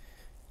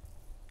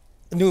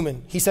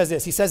 Newman, he says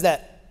this. He says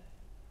that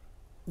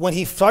when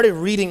he started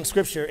reading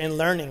scripture and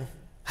learning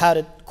how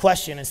to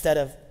question instead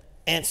of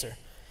answer,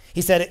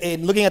 he said,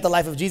 in looking at the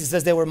life of Jesus,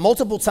 says there were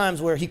multiple times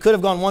where he could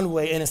have gone one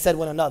way and instead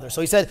went another. So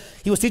he said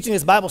he was teaching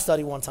his Bible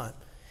study one time,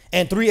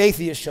 and 3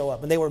 atheists show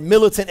up, and they were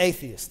militant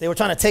atheists. They were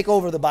trying to take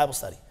over the Bible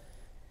study.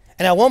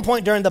 And at one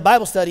point during the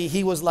Bible study,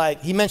 he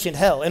mentioned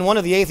hell, and one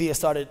of the atheists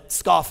started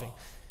scoffing. And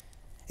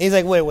he's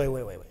like,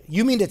 wait.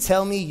 You mean to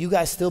tell me you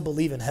guys still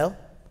believe in hell?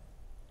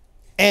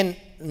 And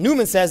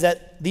Newman says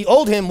that the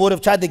old him would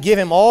have tried to give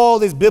him all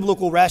this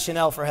biblical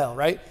rationale for hell,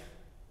 right?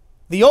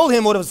 The old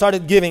him would have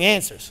started giving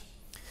answers.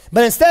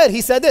 But instead,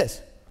 he said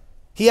this.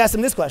 He asked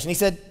him this question. He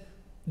said,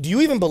 do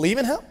you even believe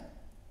in hell?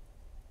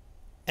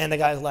 And the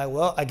guy's like,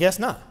 well, I guess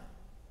not.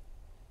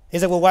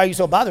 He's like, well, why are you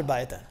so bothered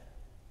by it then?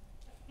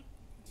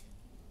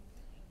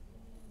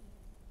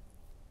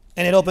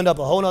 And it opened up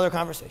a whole other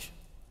conversation.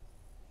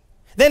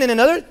 Then in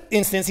another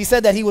instance, he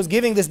said that he was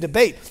giving this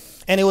debate,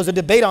 and it was a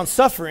debate on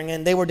suffering,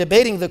 and they were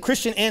debating the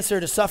Christian answer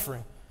to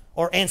suffering,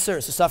 or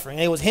answers to suffering.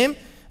 And it was him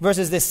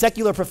versus this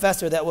secular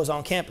professor that was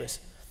on campus.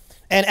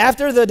 And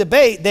after the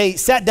debate, they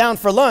sat down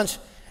for lunch,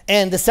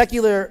 and the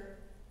secular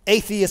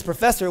atheist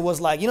professor was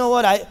like, you know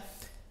what, I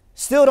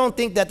still don't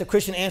think that the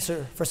Christian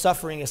answer for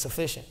suffering is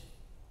sufficient.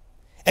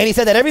 And he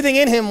said that everything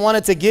in him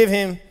wanted to give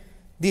him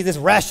this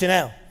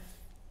rationale.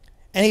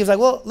 And he was like,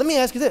 well, let me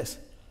ask you this.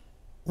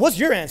 What's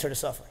your answer to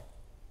suffering?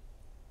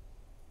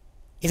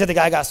 He said the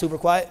guy got super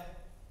quiet.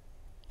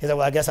 He said,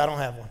 well, I guess I don't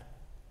have one.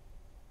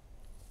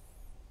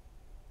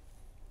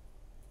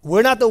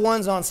 We're not the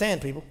ones on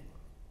sand, people.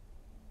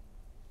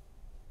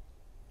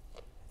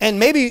 And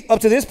maybe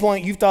up to this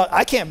point, you've thought,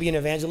 I can't be an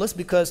evangelist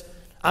because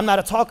I'm not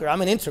a talker.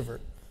 I'm an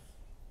introvert.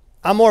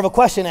 I'm more of a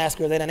question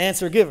asker than an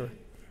answer giver.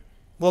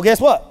 Well, guess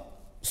what?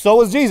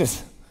 So is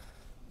Jesus.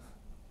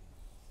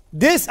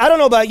 This, I don't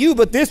know about you,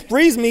 but this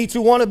frees me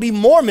to want to be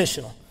more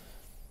missional.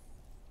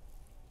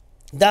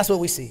 That's what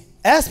we see.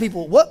 Ask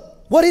people,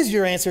 what is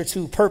your answer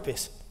to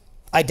purpose,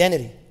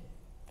 identity?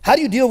 How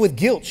do you deal with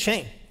guilt,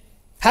 shame?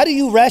 How do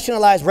you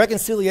rationalize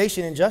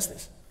reconciliation and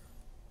justice?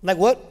 Like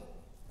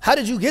how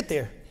did you get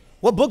there?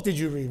 What book did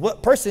you read?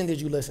 What person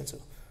did you listen to?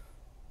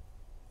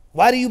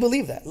 Why do you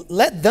believe that?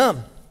 Let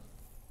them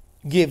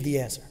give the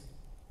answer.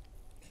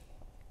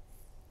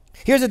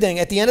 Here's the thing.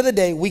 At the end of the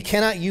day, we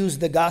cannot use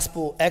the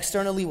gospel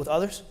externally with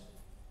others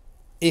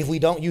if we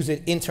don't use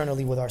it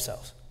internally with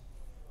ourselves.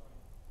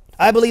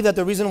 I believe that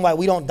the reason why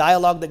we don't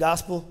dialogue the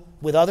gospel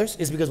with others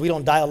is because we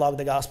don't dialogue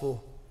the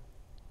gospel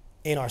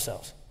in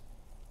ourselves.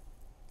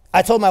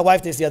 I told my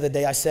wife this the other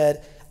day. I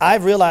said,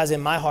 I've realized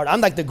in my heart,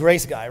 I'm like the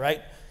grace guy,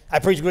 right? I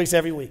preach grace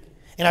every week.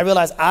 And I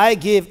realized I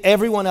give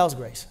everyone else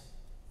grace,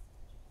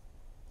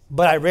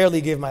 but I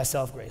rarely give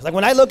myself grace. Like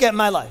when I look at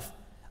my life,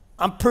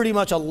 I'm pretty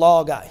much a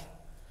law guy,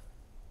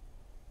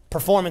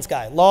 performance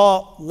guy,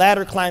 law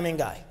ladder climbing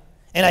guy.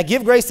 And I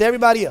give grace to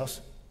everybody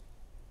else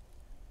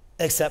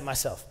except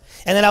myself.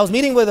 And then I was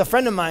meeting with a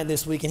friend of mine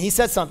this week, and he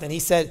said something. He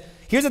said,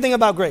 here's the thing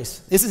about grace.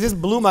 This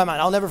blew my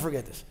mind. I'll never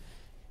forget this.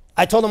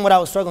 I told him what I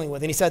was struggling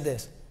with, and he said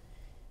this.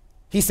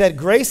 He said,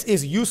 grace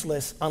is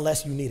useless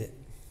unless you need it.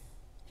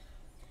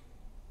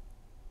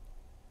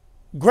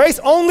 Grace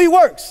only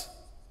works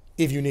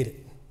if you need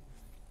it.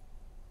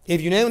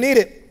 If you don't need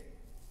it,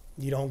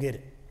 you don't get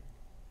it.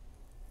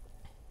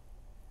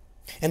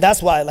 And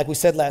that's why, like we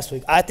said last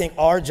week, I think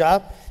our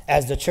job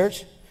as the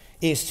church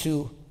is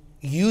to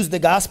use the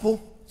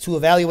gospel to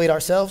evaluate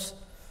ourselves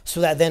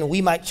so that then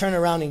we might turn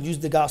around and use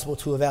the gospel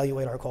to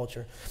evaluate our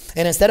culture.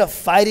 And instead of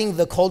fighting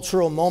the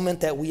cultural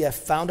moment that we have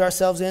found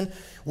ourselves in,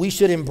 we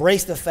should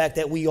embrace the fact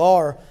that we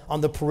are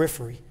on the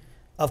periphery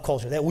of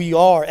culture, that we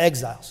are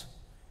exiles.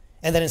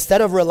 And that instead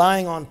of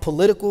relying on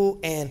political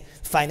and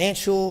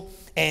financial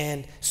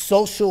and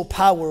social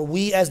power,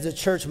 we as the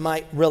church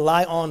might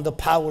rely on the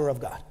power of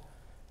God.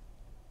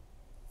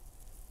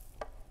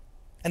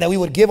 And that we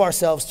would give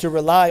ourselves to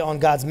rely on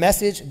God's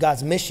message,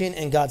 God's mission,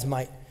 and God's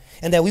might.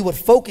 And that we would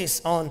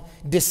focus on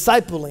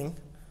discipling,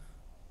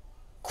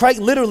 quite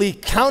literally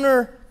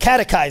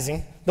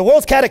counter-catechizing. The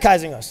world's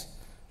catechizing us.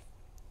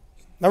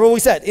 Remember what we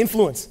said,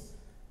 influence.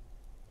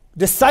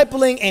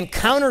 Discipling and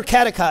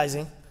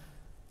counter-catechizing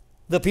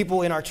the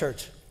people in our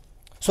church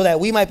so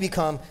that we might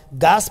become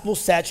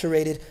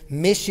gospel-saturated,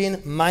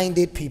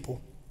 mission-minded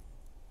people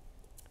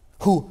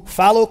who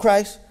follow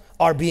Christ,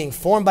 are being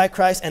formed by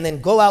Christ, and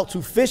then go out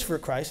to fish for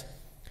Christ,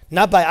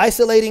 not by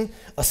isolating,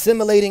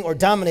 assimilating, or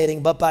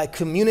dominating, but by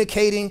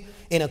communicating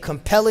in a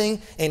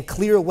compelling and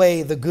clear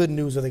way the good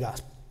news of the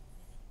gospel.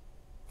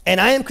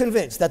 And I am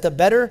convinced that the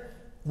better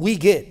we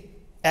get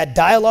at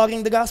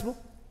dialoguing the gospel,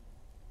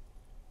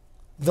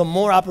 the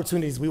more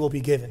opportunities we will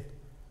be given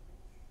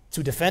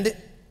to defend it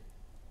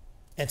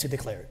and to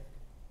declare it.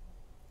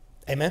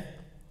 Amen?